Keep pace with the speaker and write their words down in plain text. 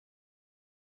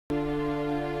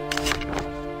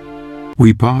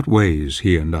We part ways,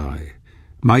 he and I.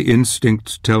 My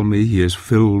instincts tell me he is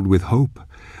filled with hope,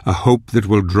 a hope that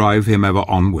will drive him ever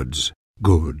onwards.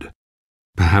 Good.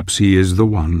 Perhaps he is the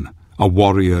one, a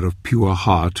warrior of pure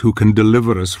heart who can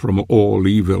deliver us from all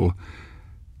evil.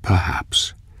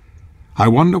 Perhaps. I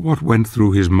wonder what went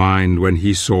through his mind when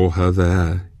he saw her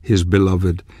there, his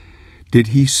beloved. Did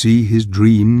he see his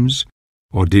dreams,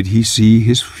 or did he see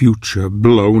his future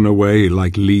blown away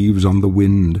like leaves on the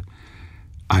wind?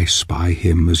 I spy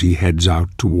him as he heads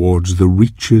out towards the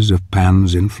reaches of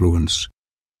Pan's influence.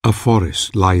 A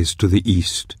forest lies to the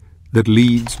east that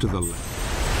leads to the left.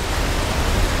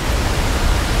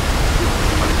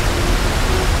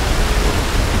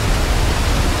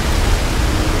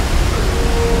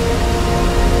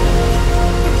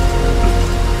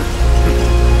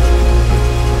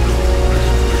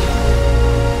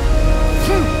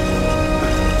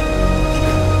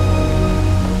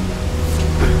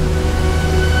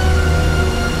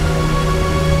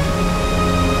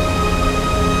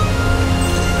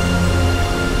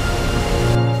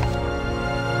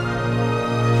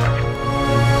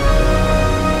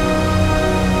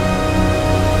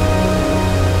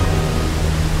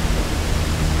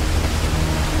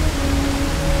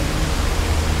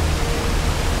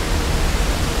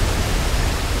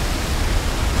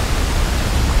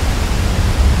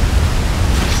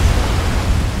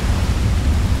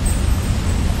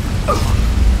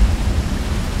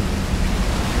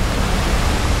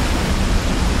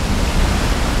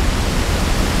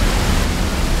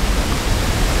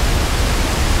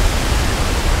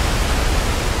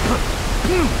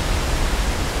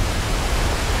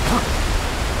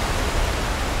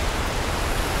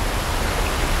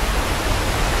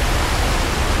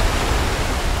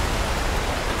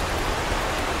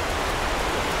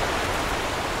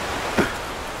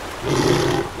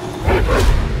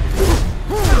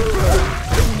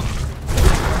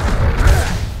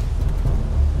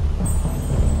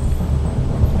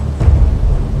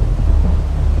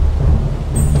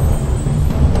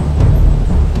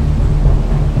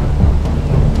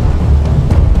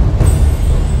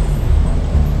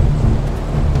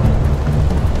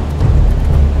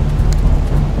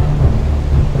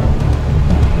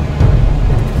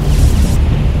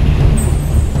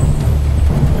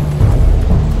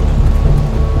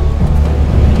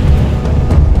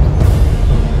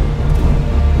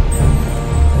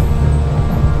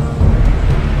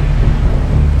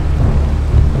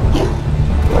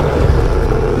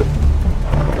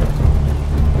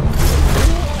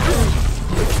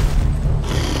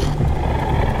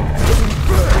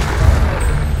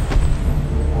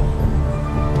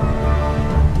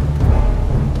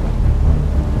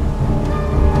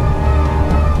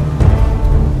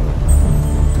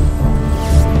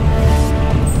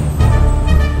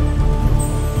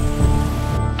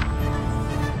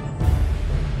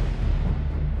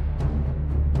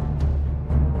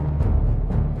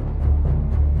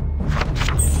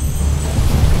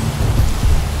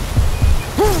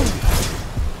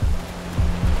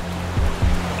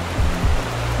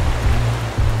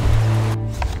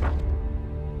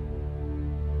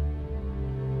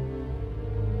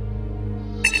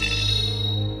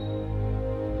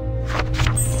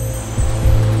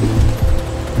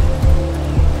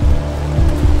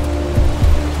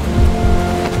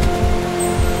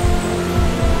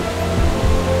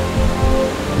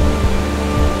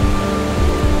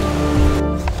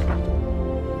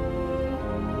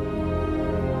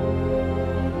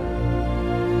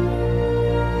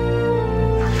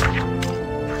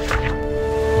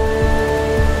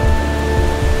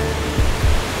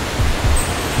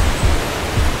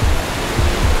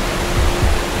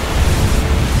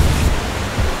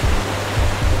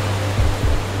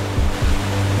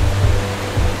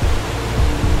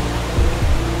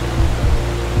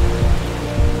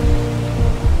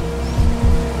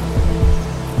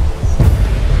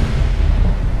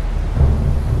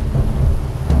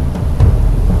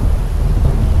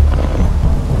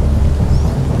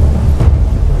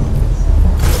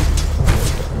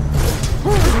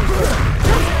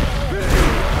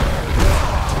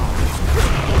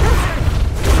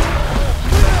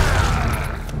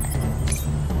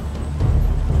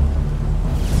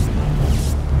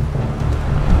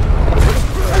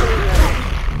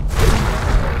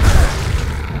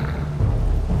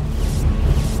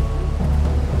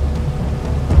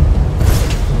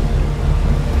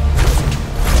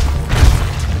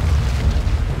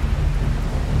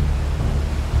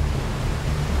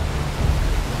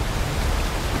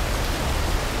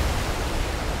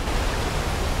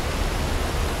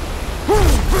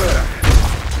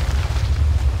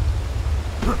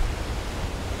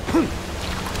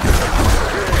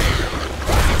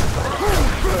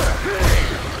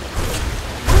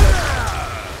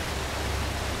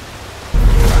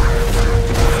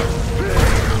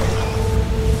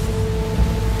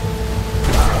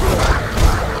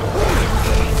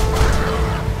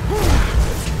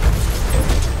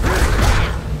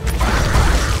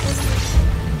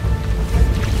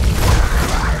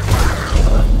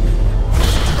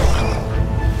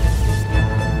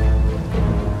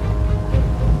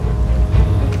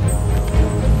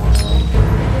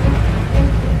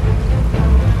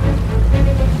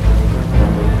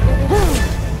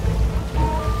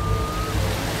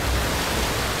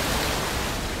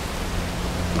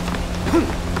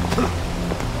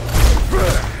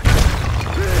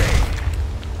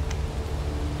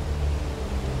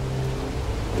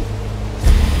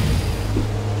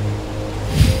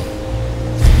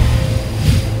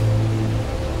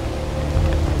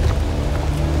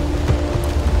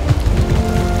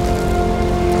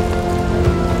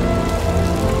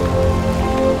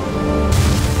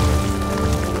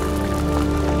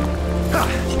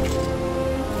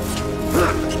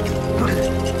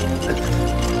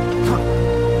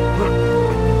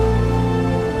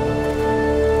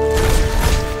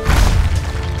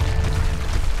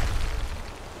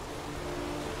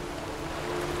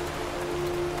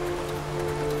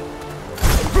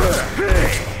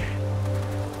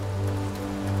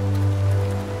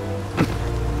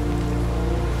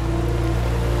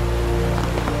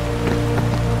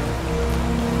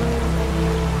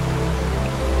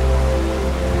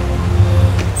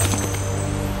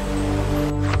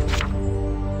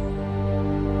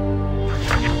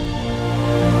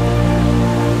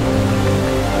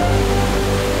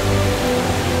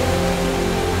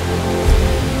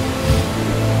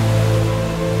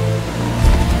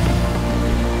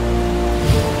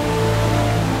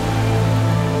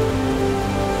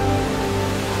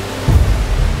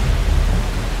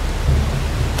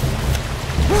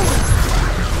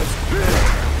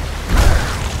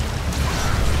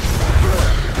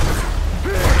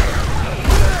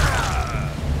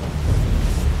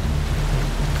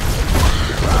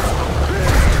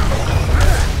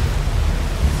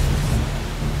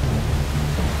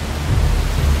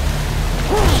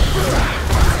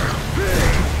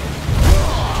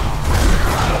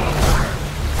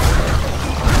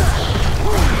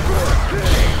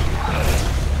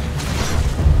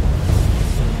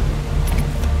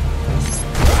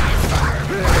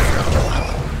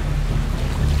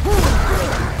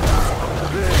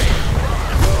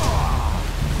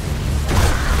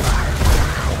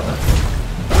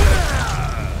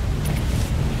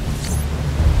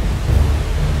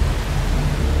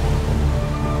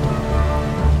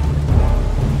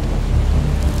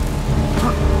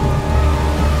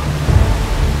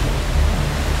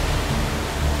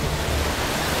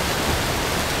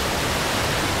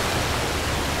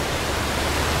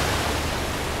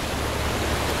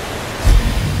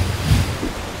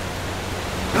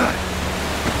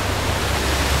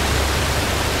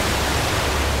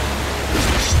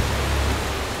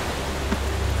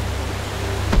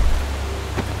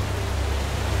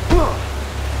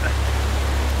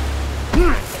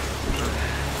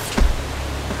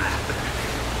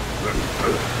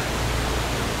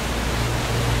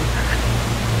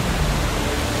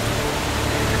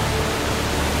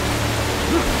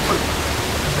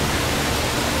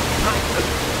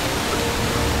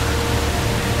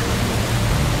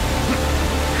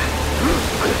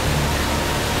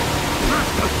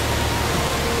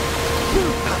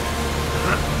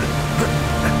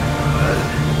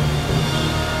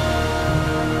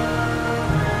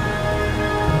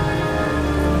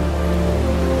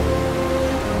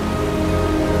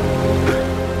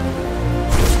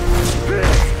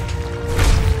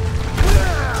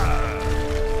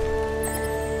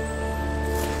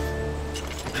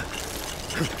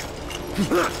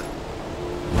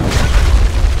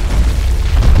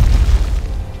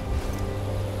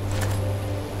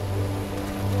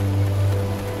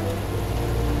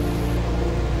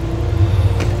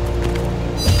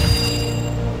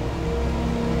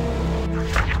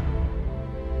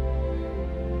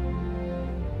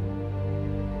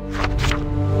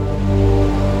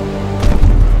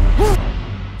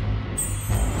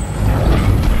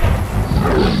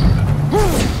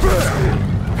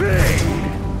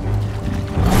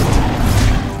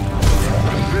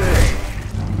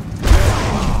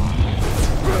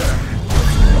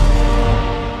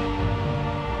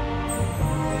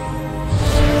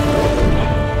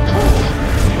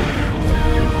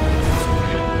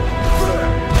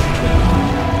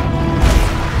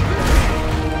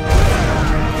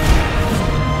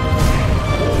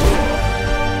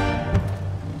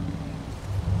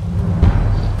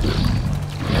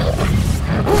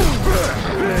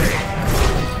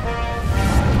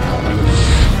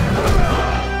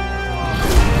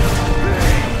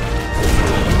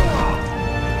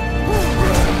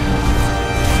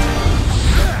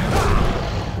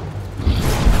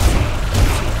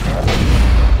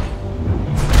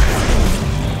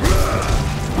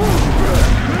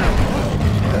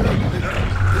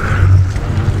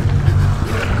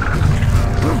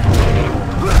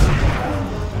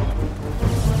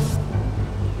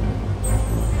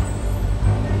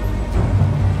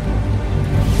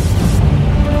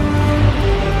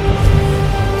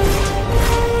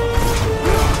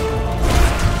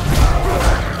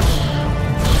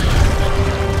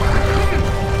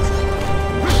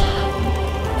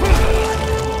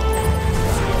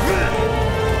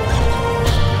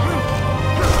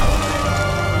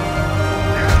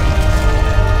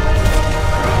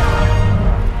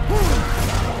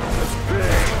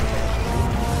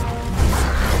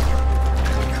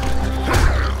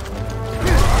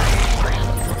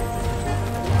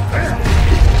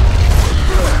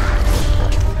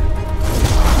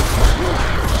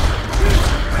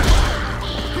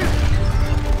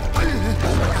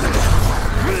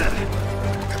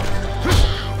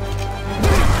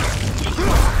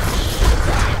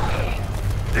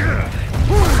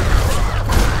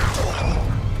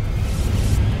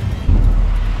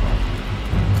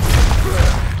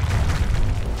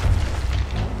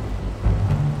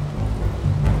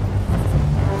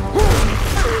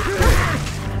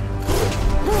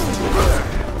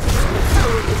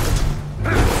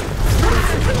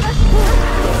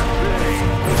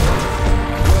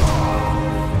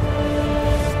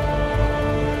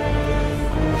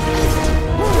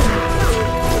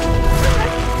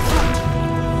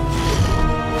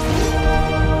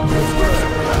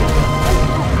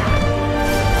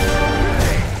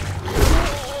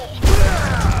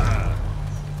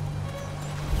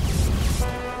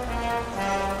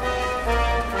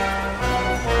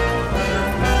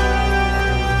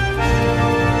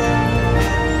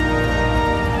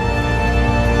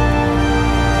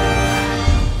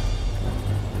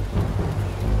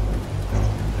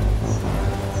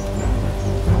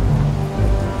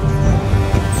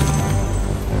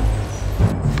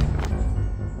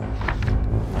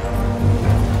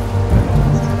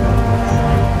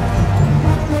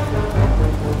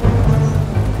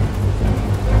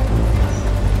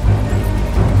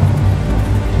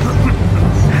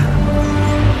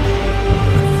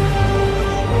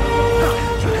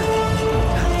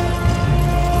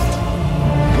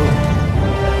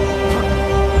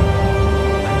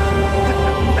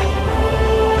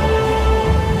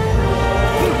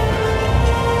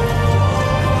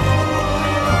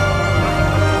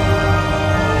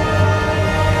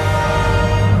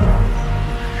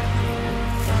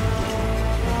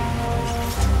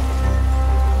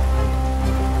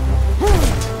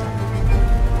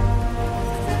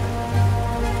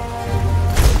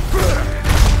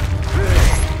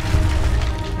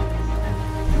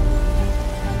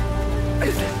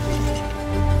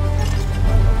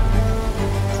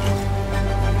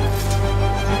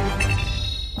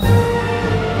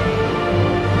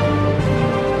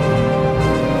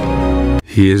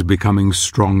 He is becoming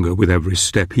stronger with every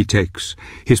step he takes.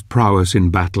 His prowess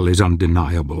in battle is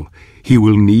undeniable. He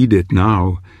will need it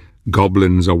now.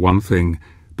 Goblins are one thing,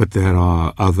 but there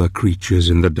are other creatures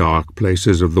in the dark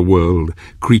places of the world,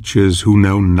 creatures who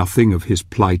know nothing of his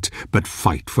plight, but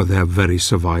fight for their very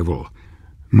survival.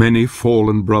 Many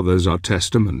fallen brothers are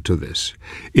testament to this.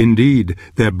 Indeed,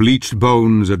 their bleached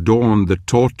bones adorn the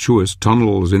tortuous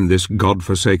tunnels in this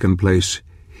god-forsaken place.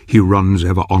 He runs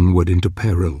ever onward into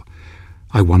peril.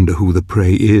 I wonder who the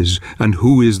prey is, and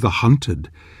who is the hunted.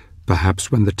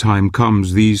 Perhaps when the time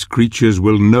comes, these creatures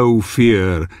will know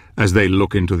fear as they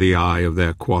look into the eye of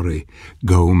their quarry.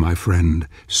 Go, my friend,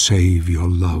 save your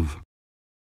love.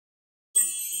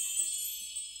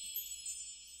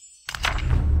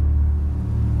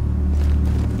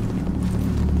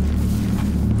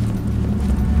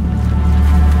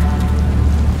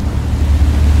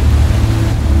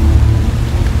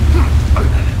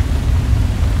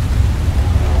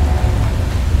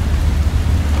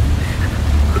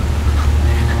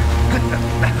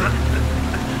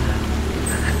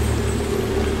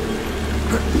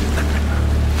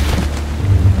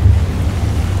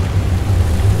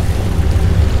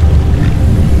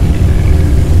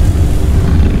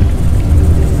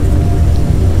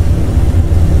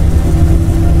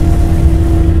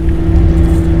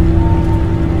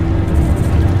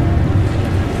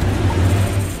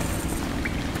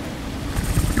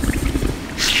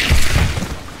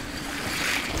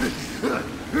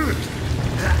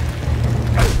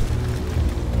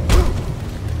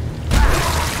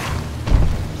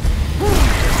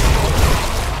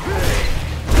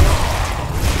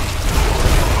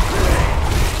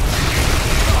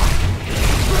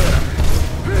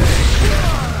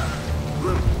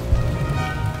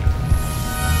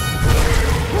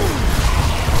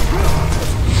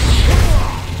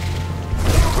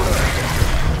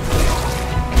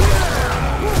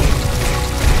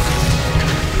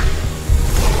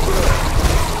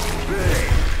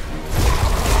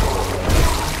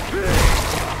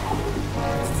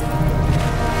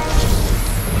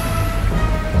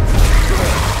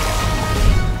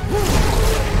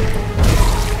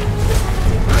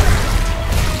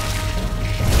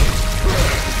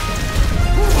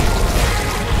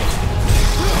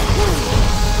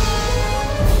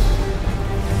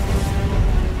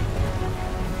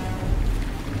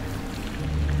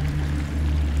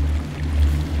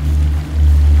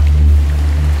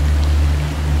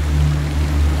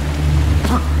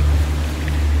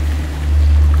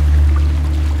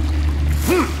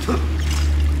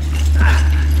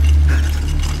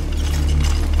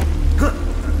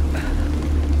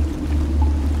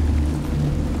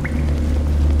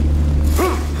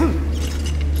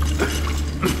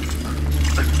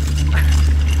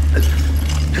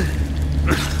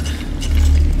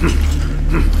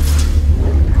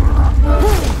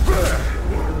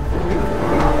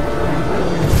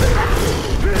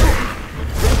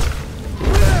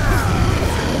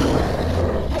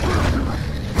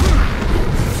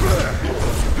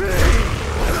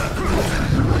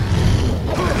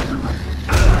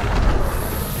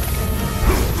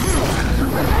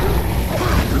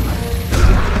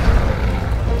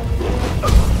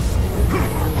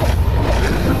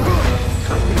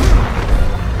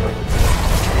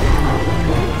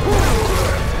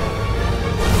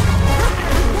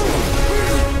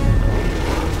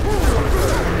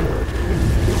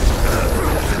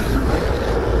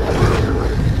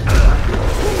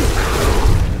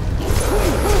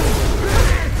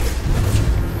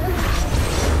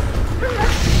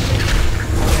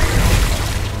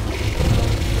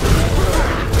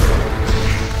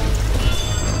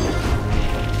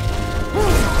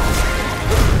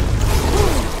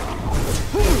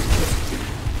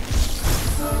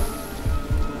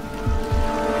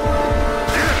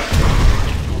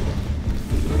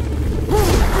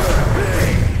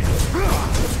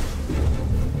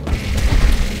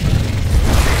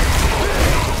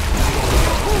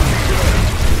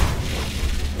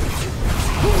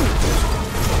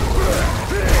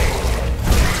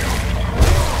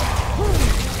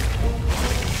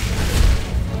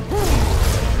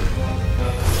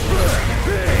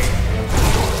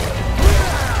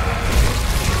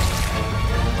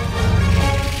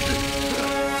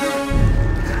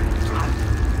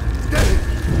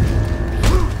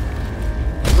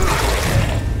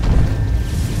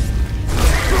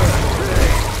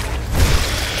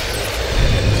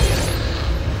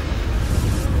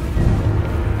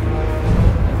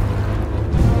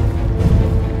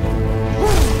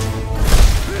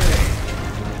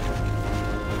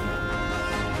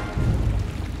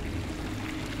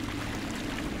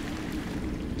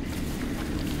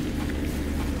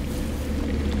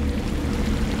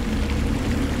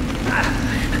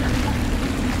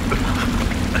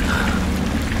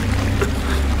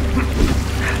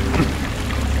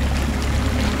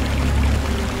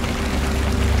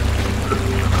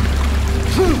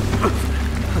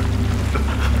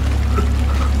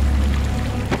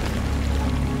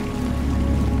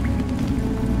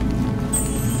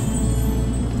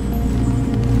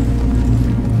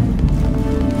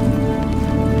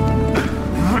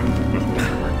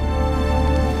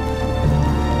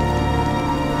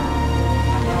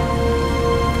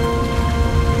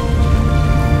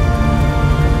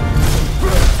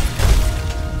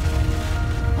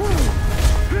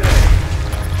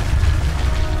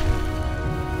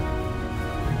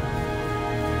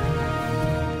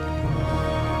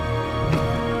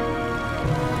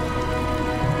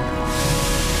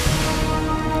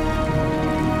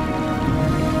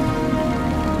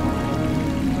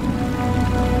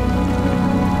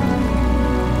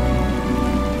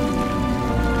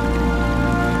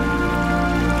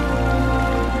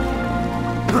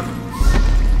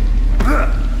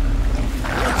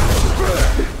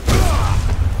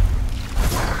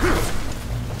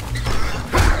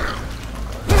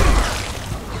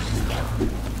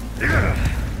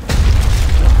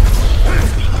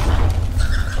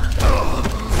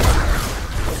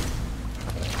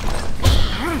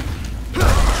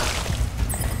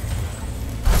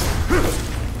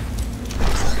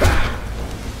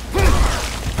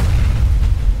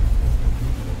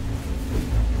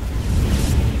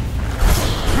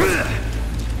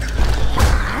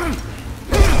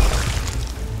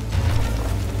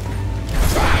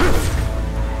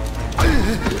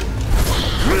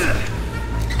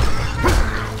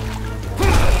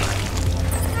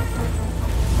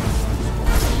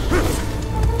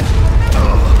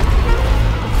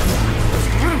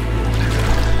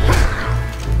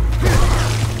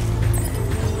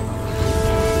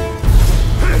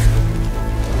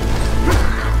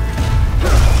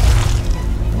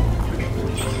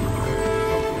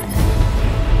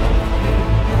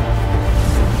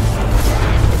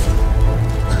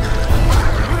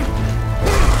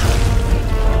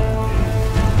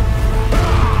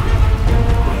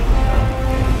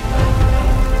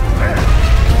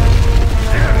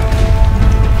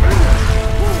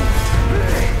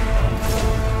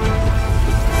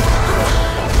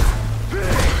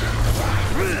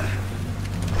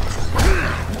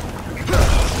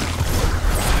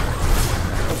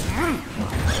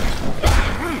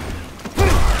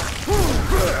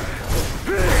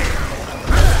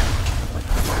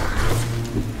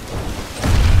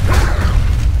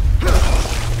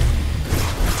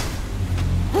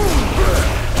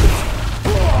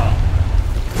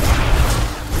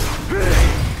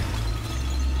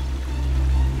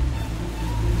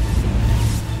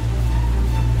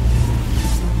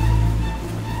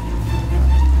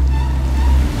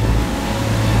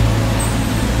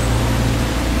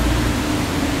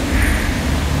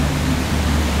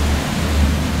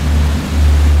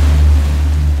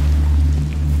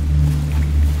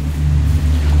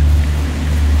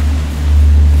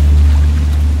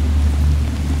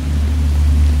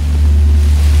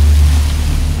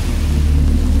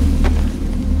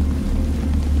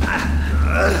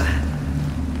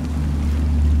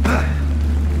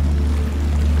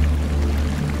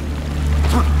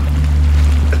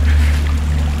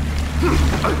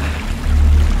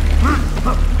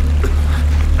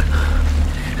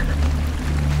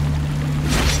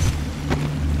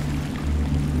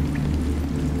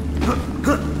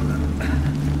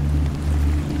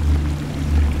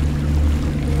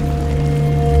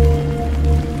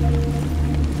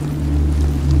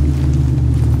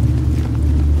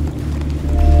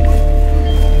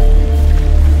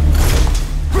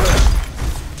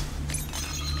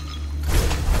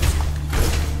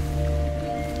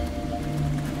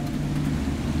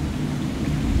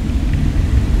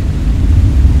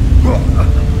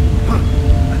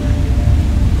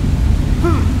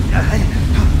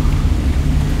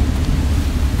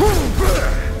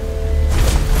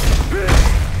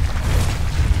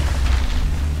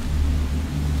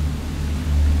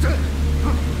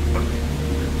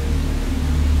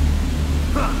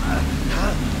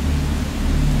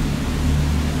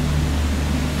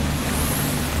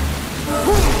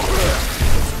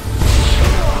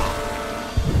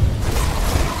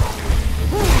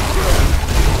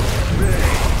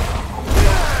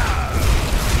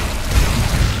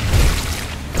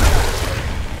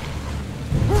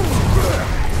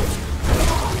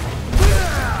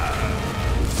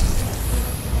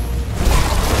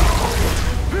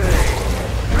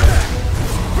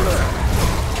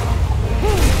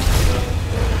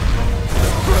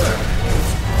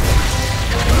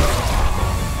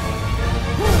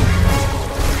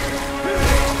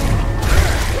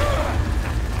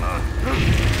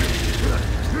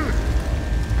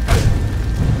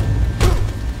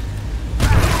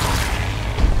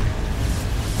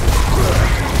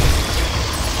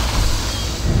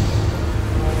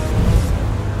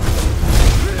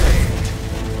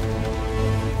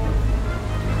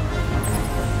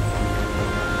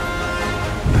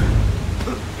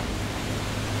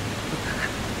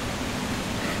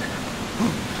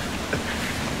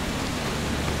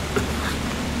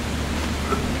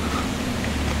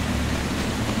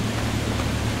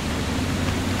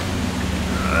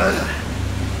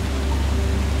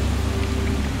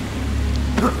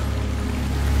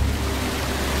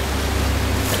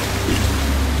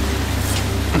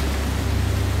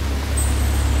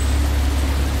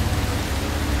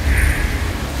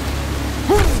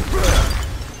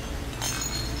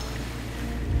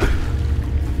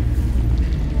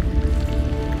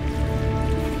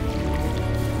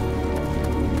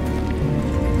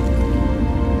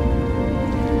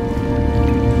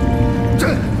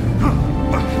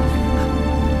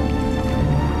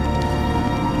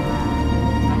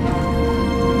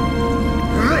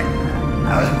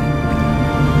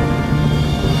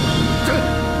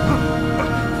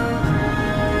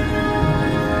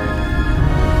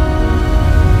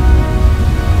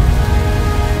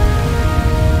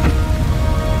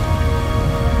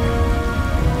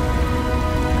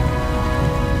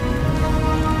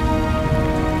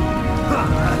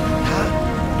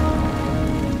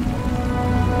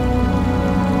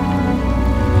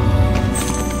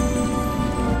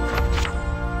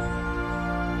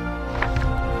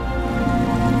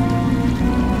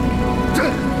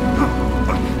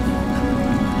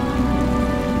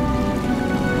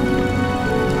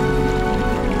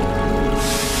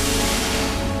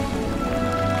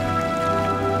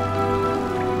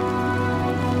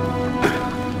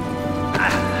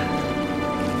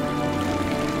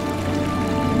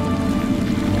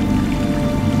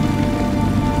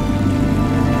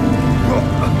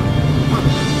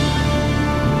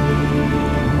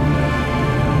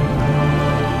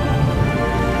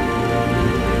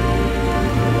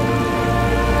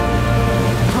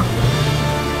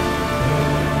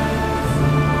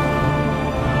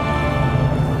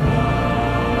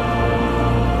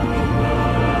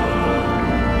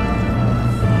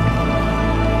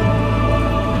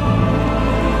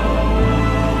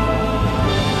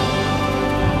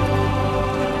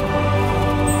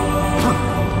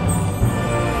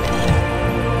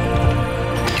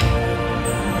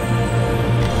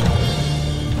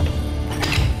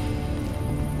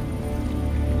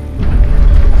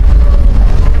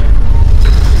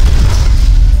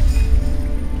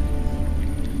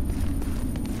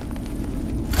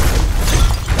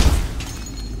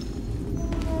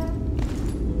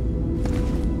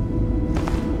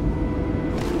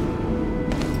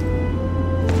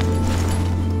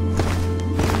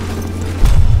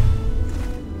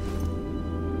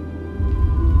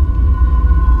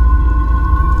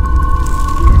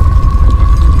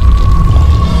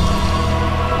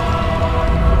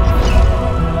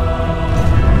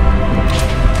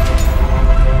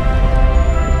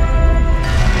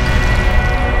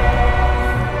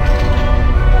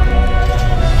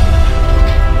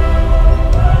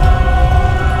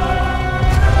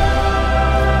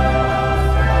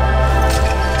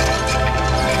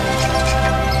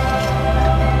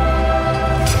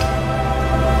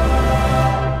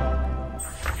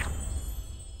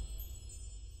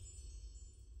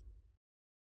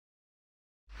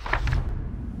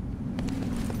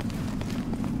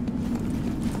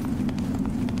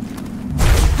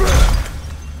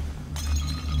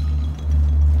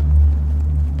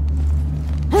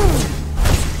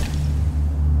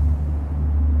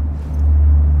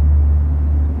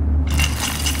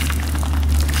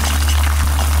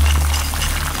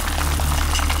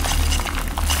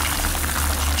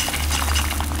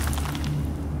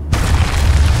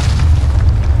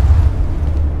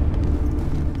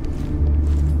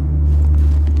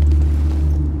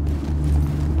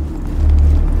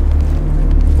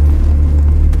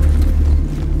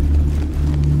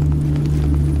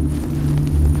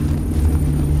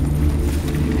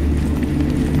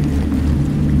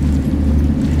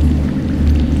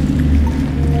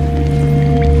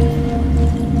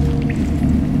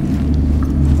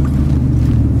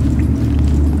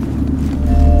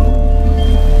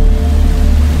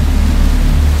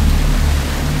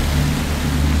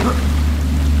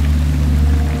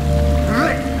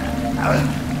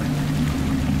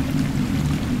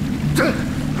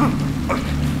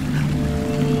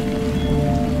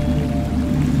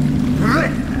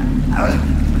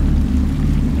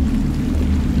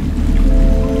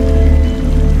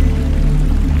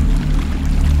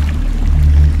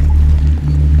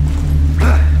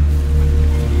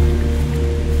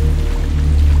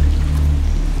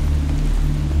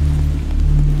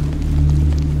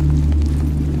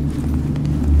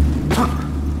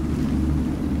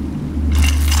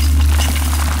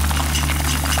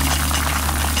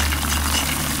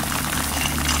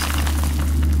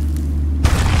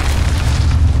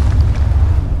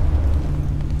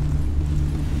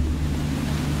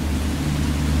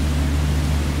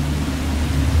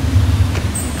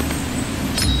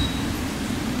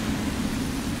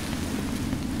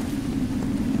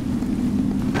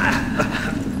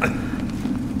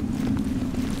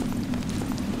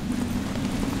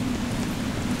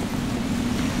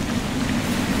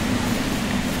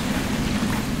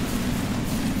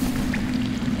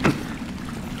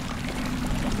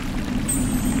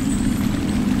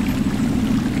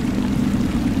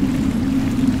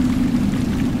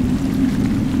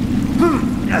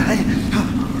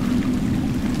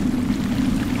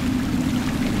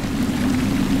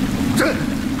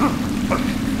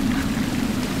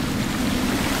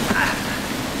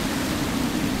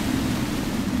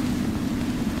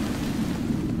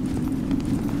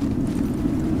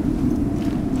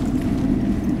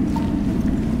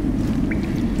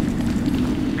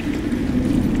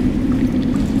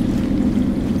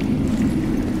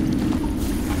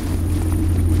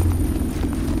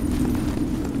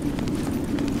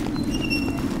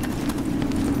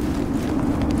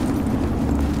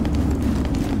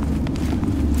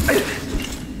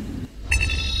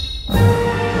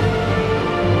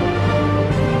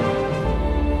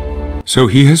 So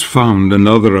he has found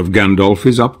another of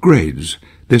Gandalf's upgrades.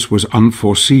 This was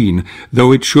unforeseen,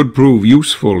 though it should prove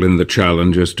useful in the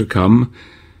challenges to come.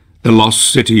 The lost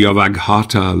city of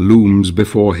Agharta looms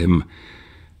before him.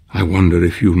 I wonder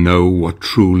if you know what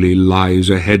truly lies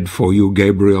ahead for you,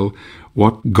 Gabriel,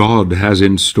 what God has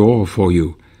in store for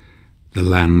you. The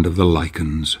land of the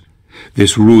Lycans.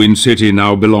 This ruined city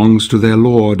now belongs to their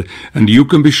lord, and you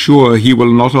can be sure he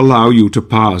will not allow you to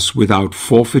pass without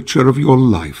forfeiture of your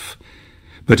life.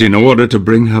 But in order to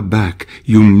bring her back,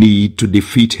 you need to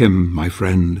defeat him, my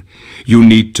friend. You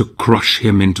need to crush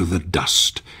him into the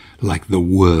dust, like the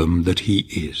worm that he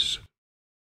is.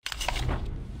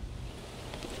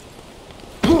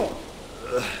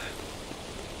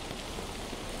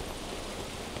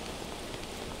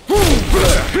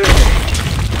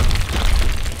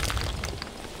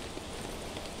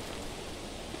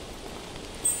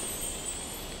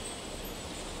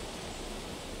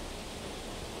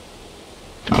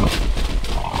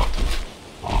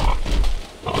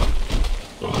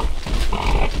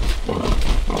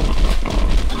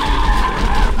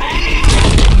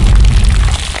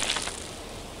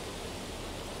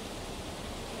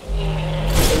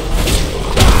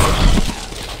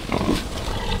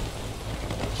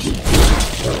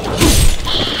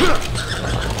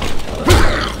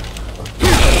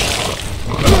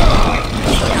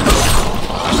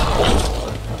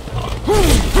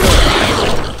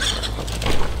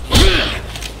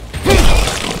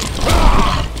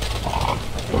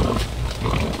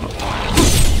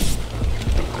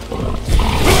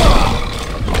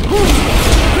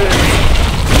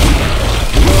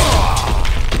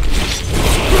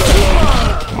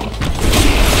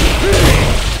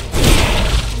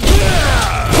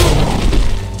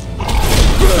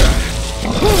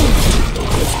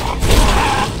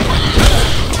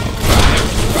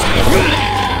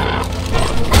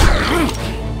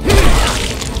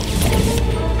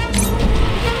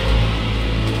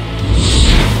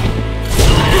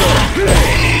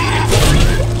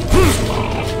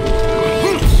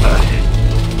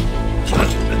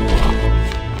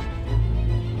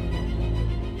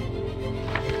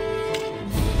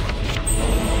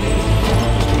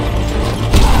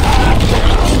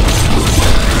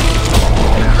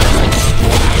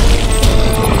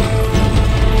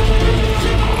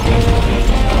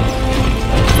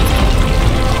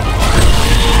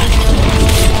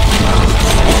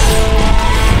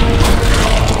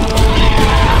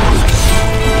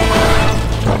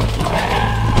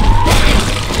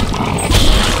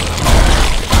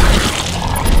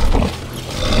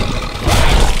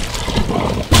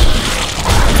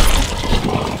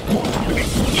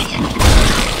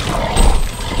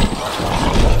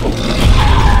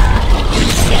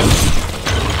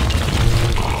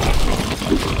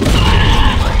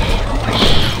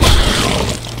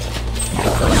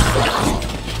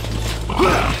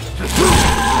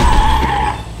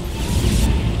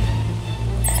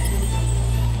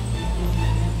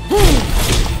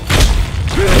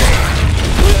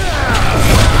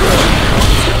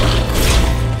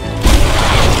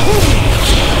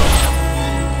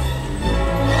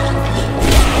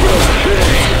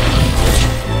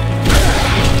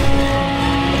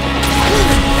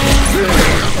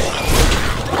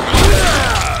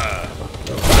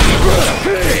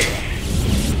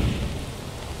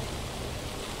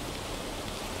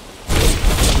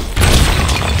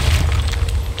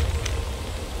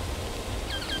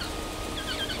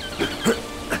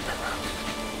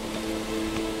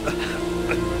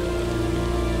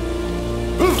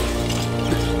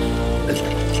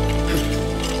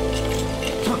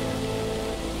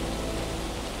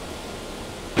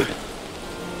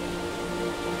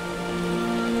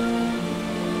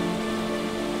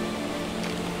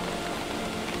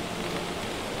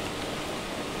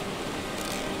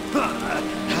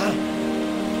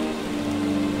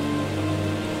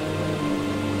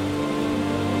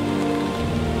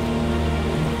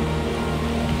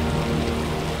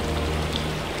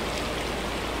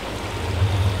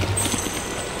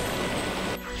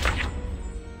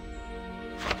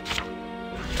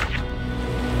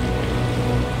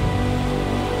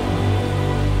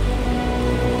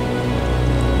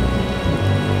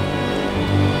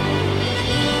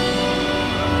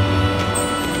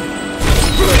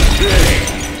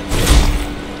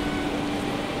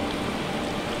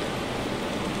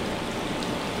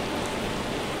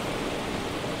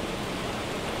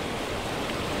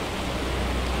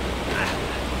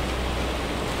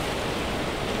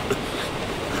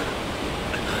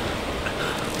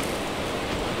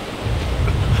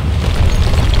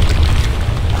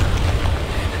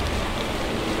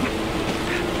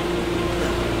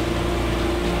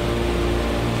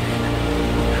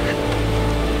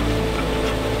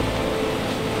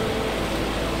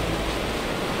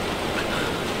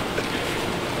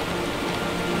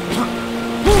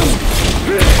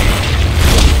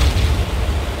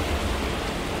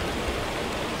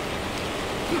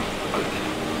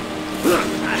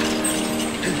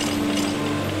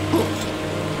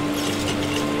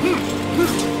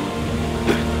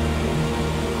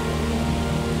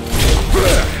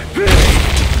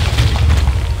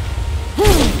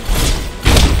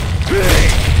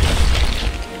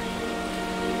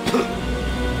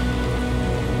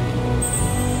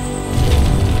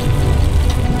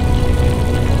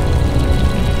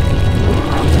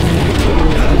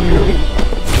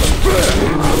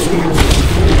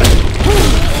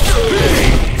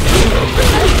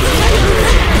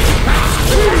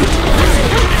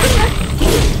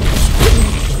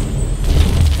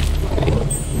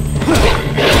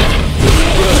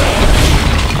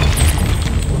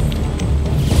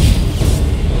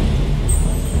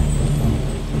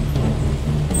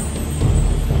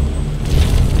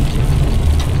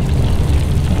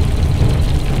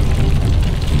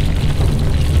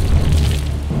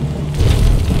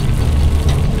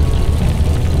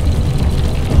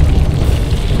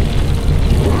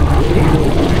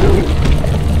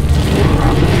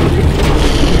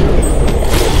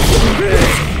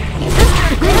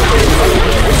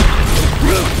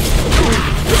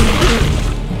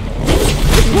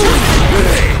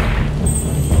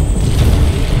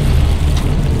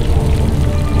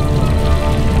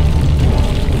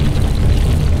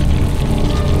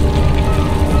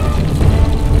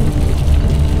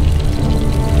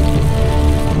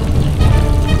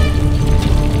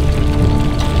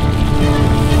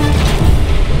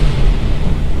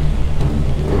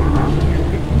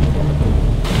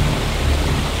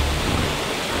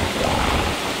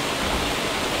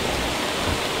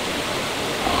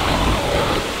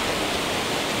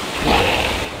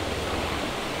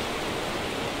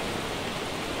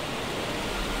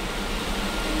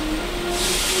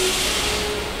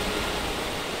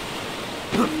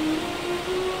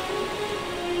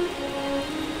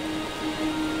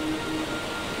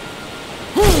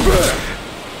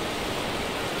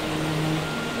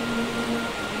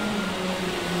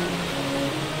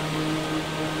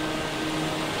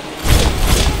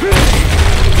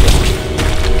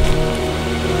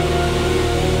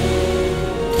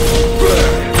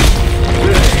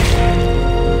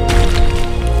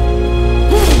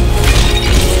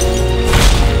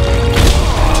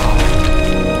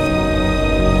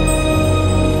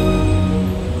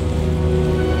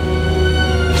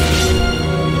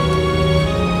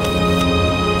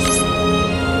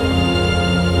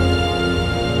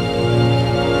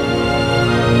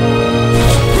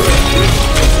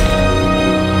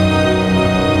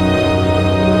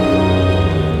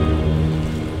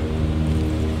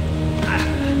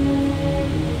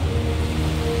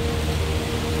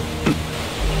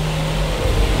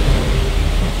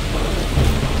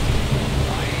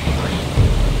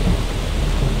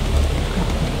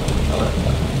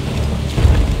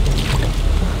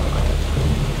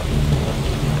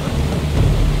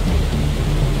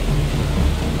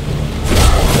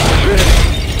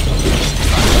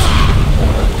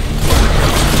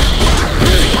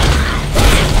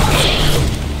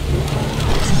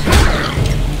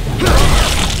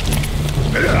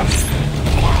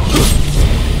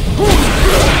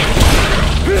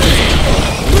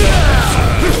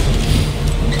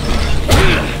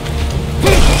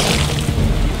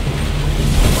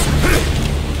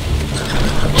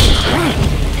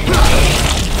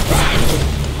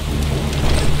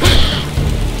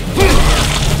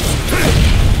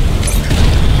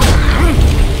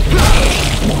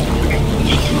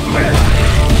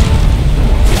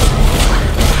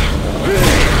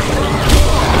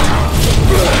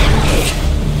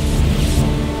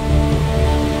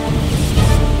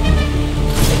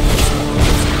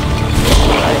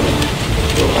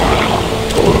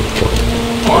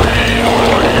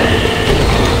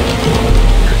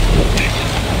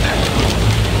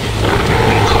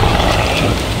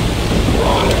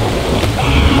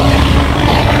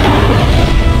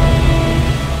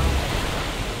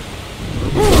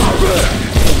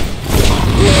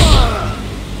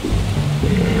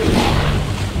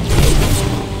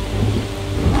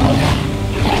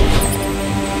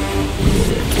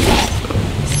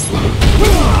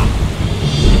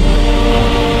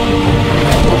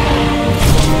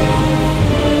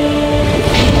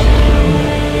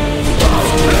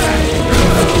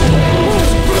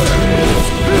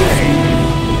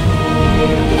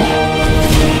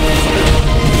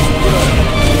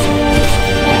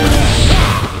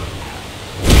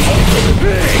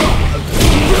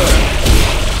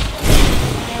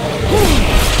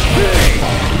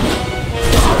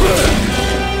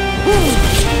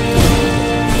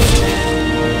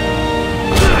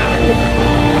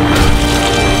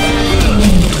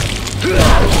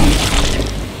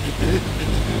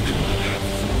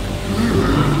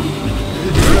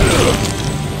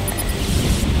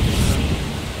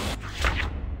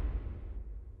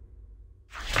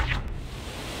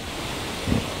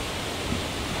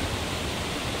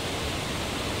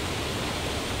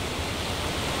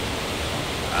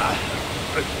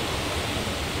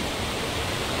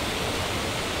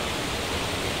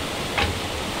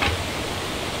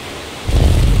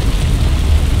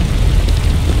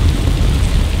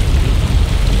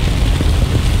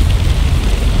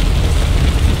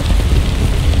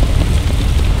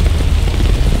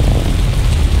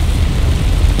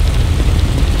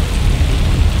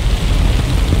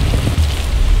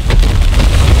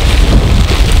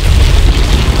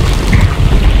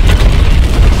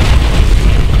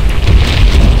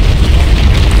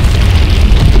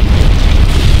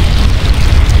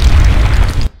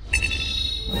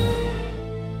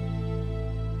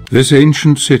 This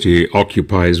ancient city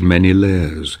occupies many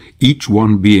layers, each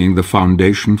one being the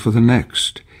foundation for the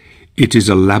next. It is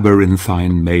a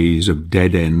labyrinthine maze of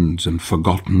dead ends and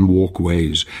forgotten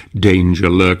walkways. Danger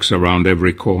lurks around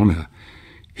every corner.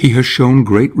 He has shown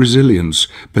great resilience,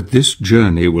 but this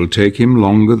journey will take him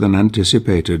longer than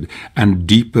anticipated, and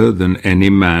deeper than any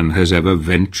man has ever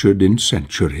ventured in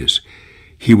centuries.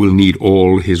 He will need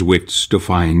all his wits to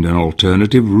find an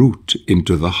alternative route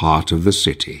into the heart of the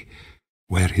city,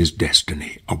 where his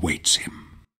destiny awaits him.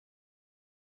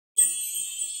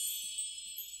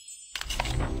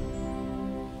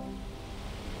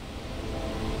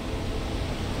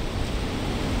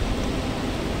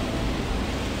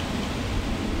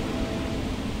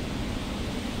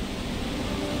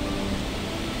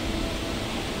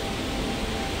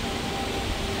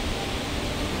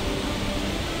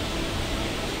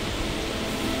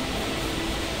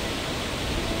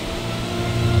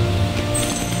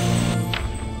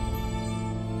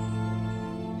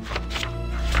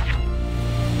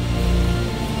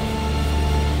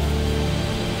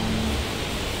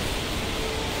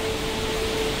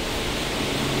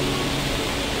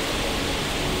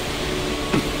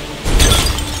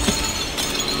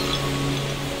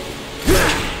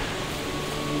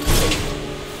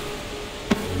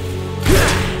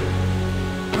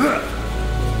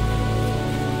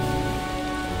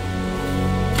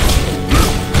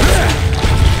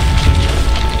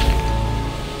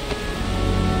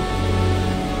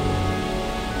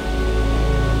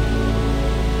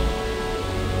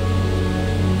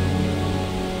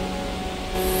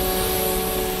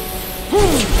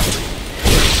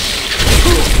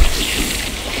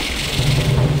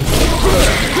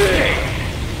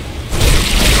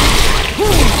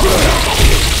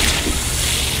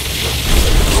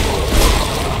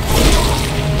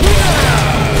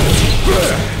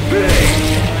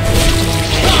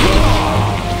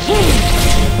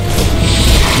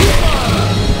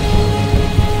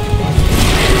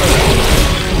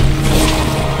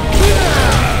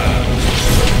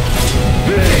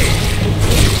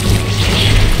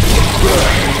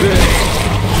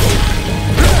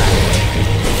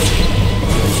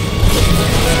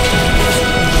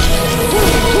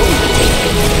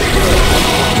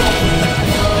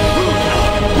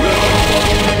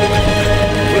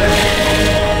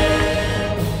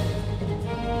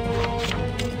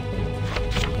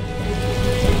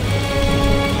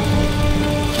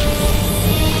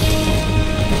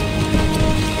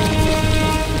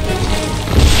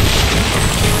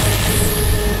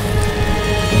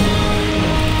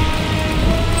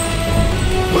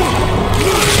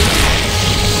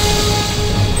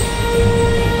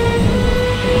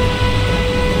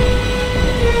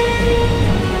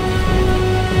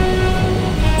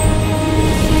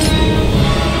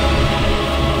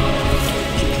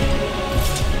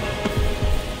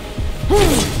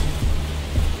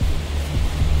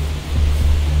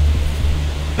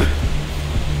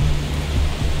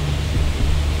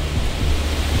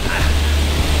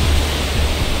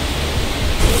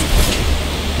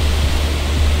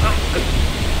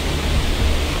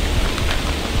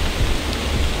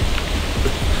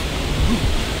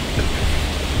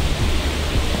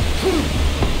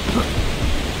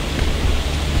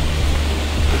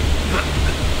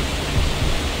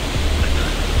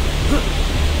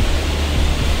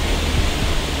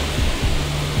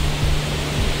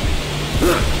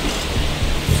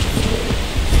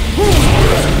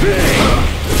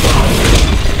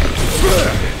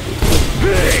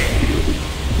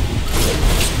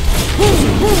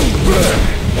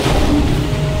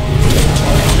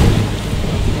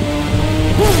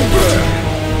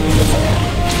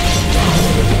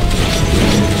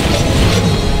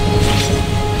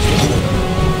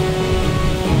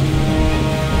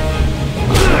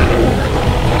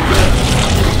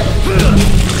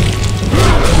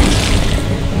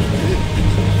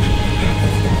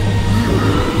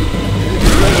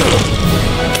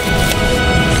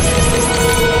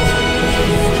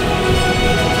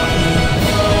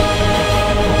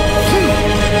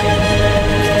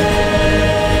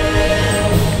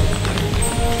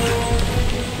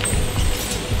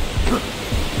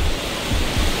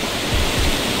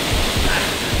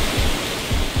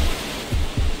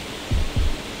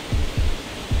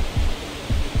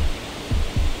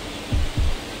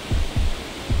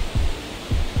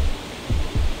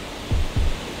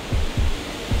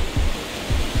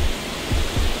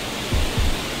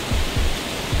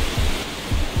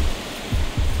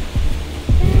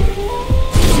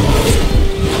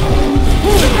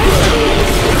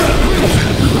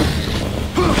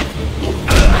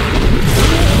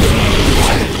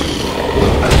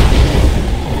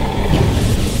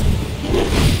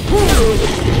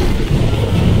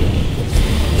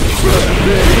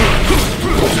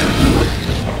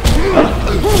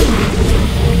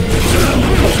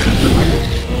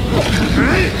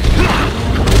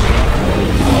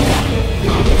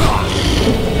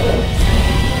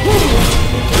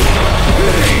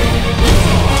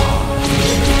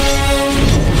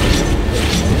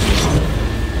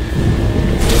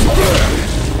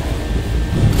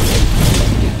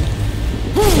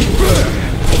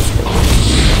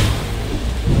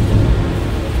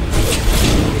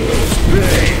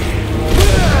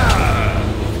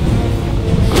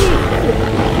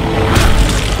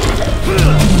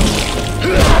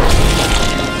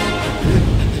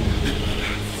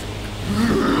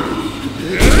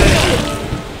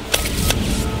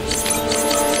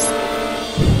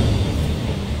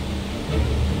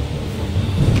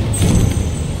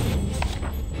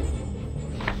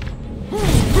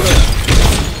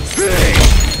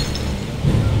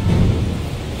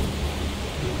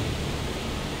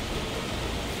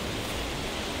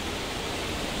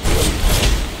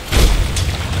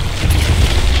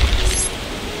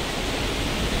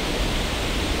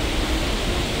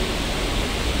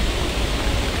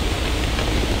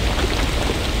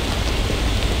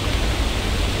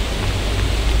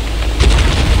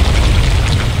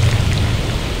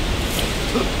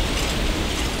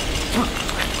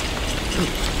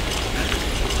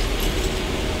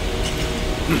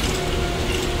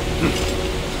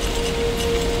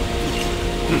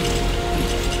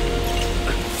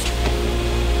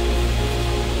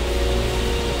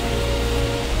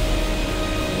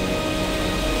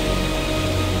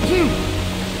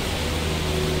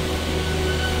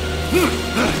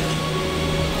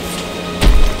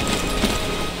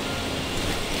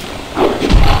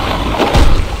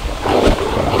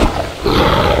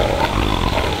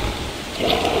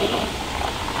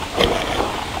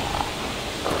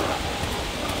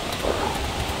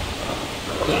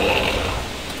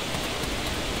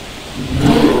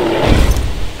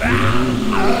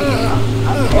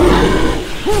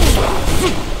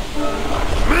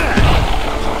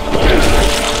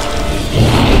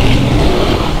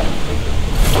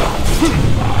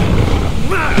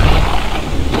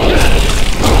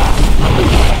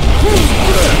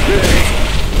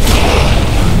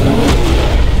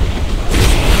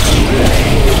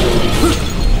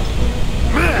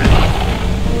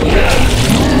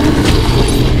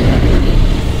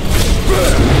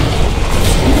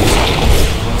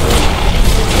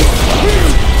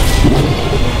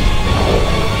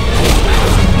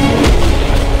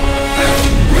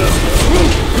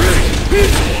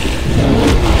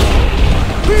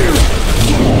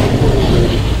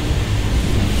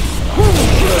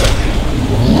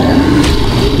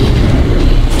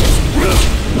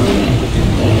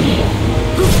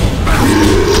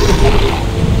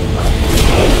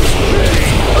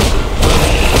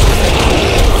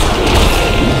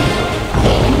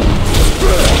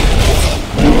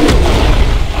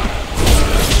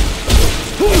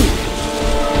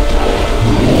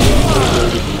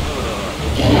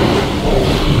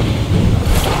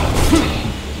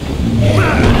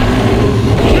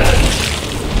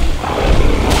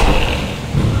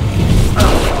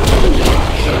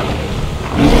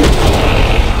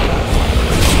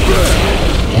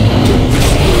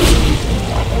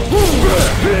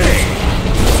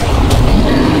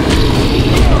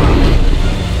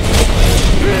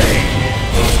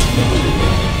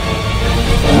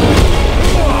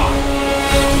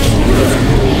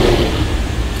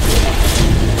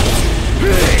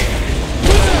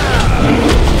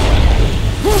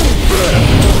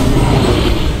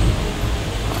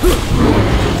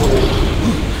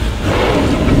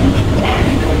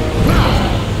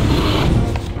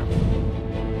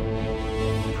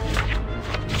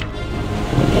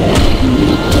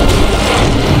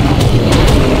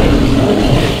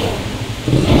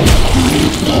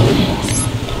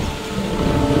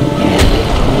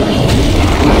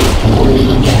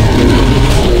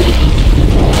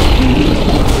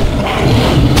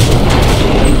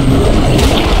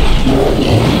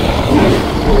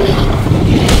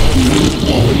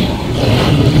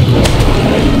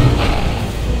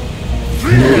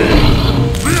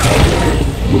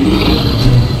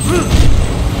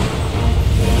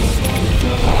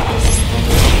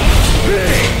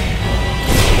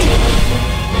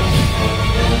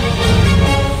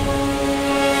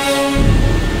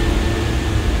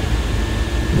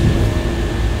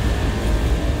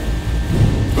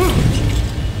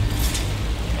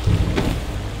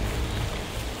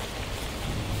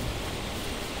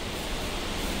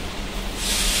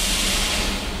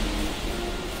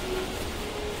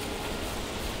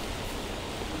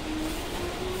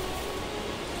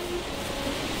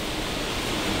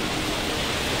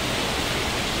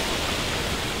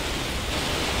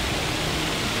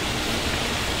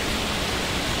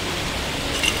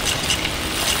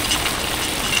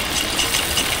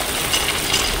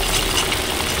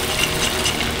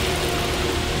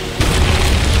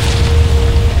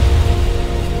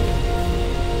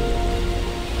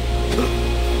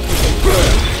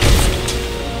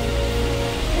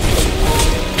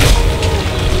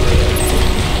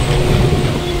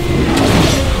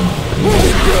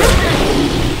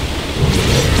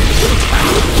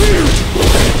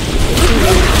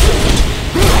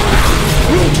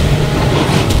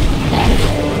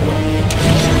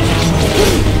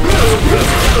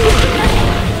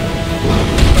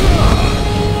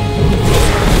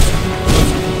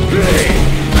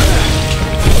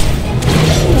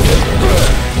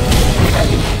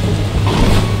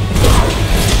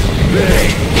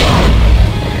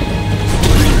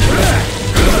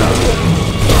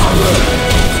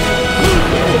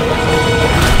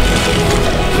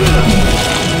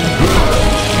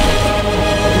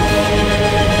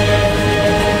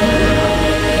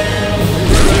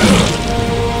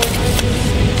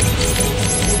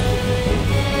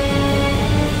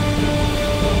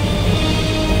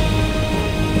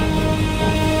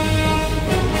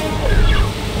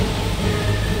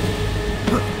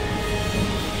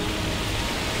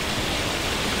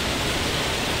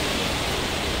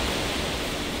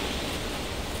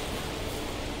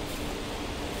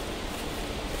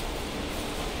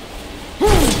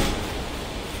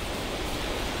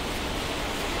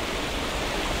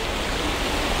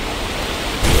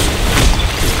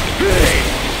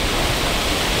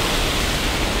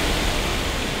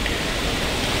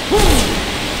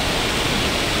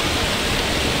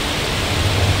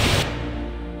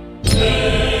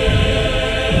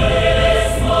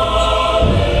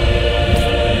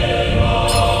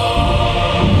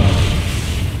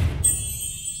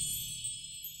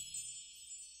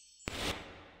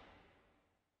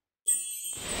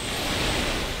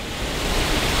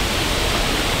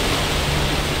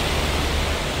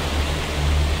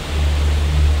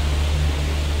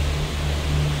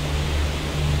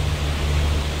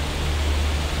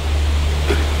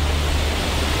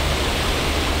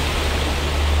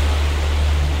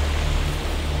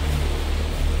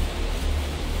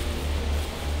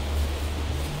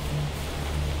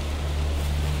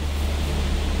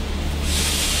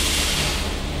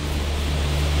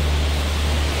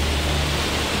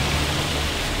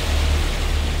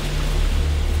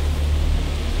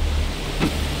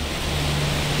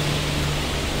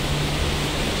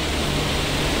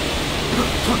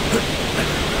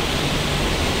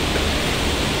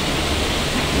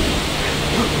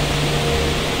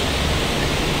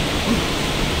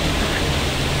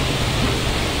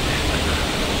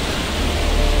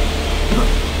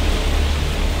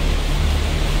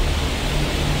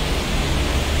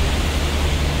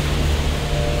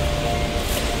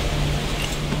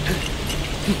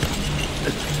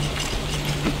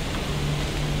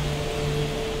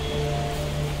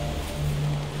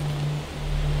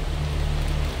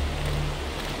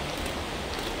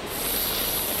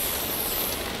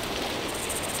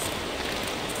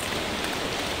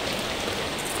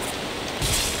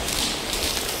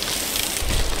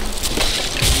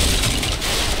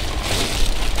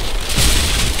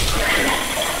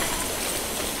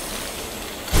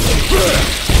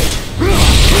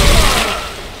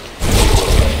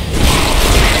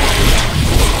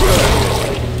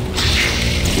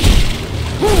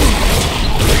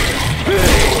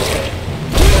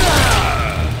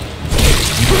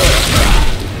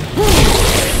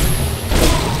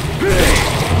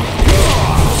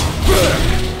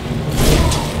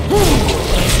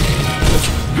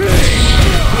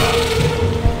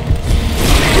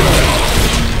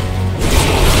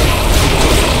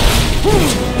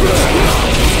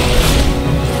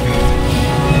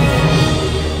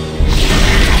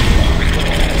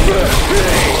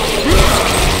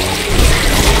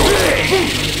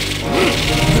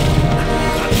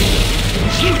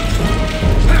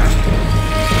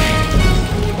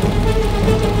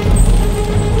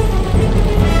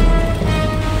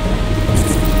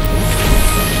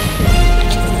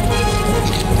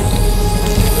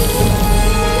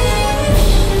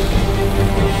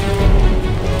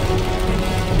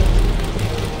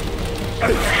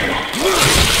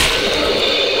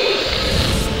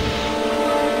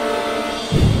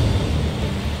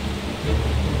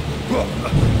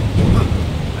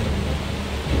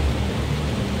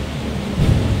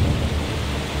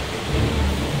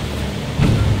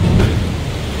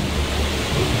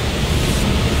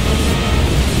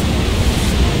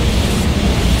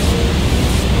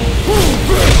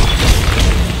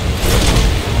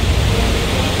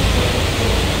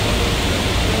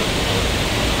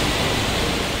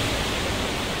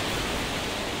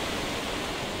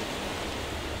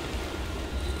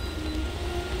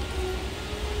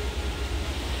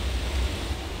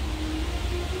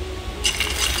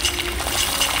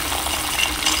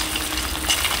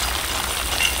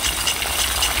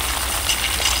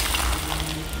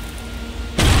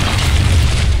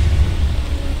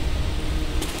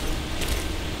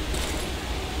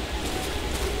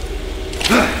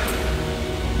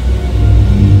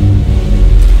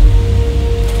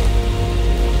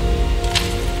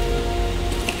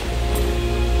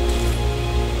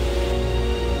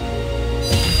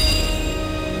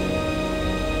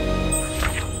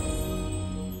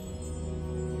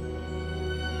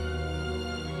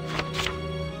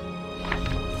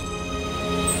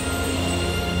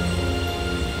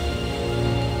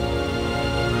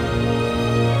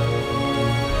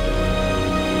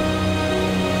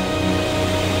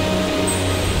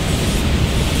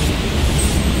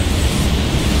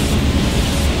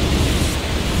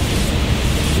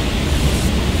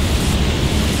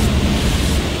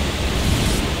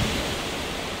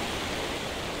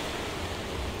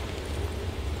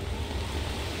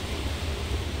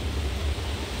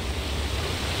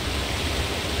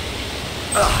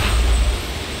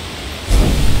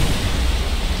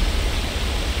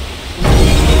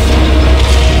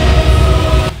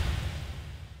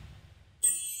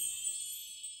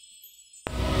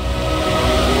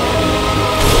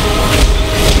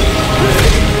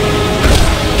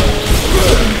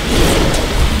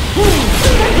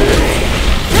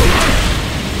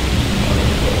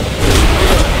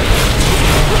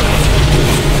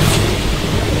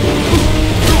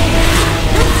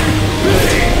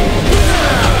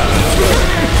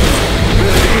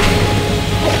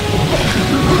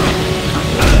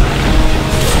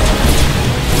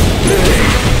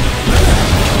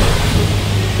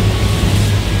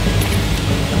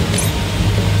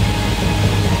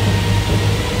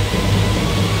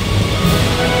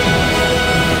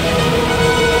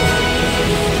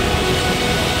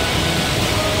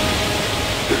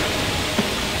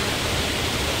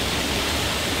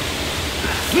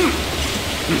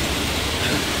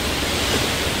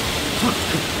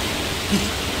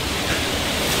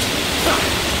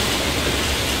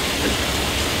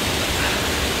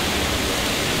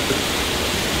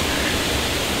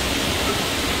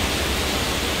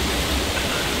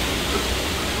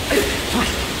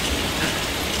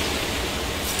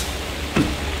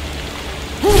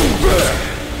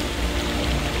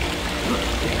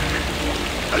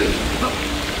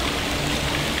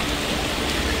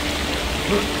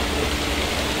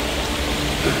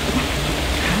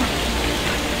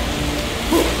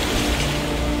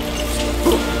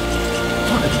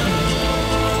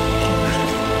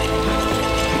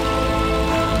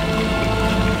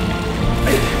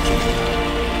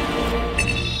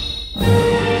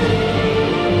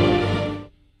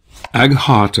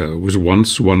 Agharta was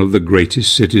once one of the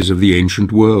greatest cities of the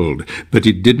ancient world, but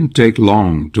it didn't take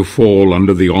long to fall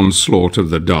under the onslaught of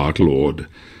the Dark Lord.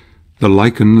 The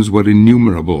lichens were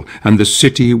innumerable, and the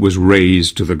city was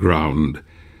razed to the ground.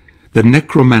 The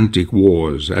necromantic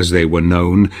wars, as they were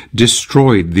known,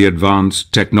 destroyed the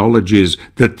advanced technologies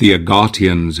that the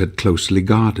Aghartians had closely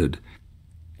guarded.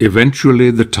 Eventually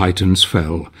the Titans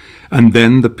fell, and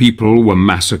then the people were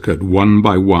massacred one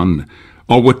by one,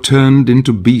 or were turned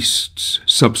into beasts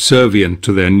subservient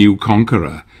to their new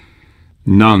conqueror.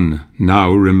 None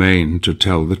now remain to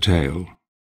tell the tale.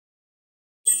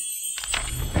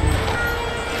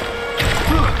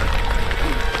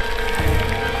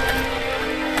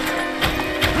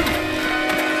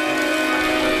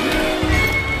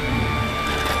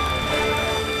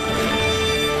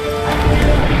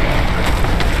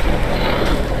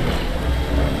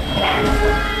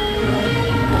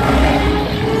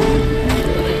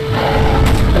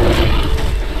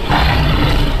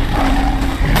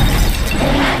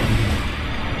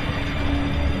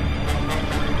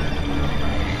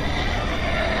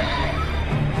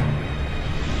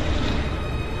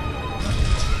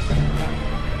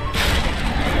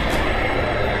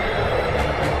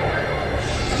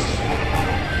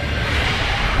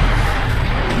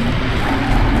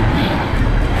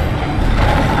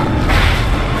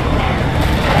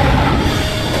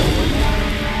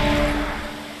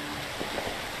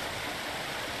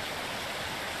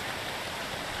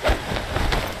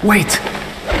 Wait!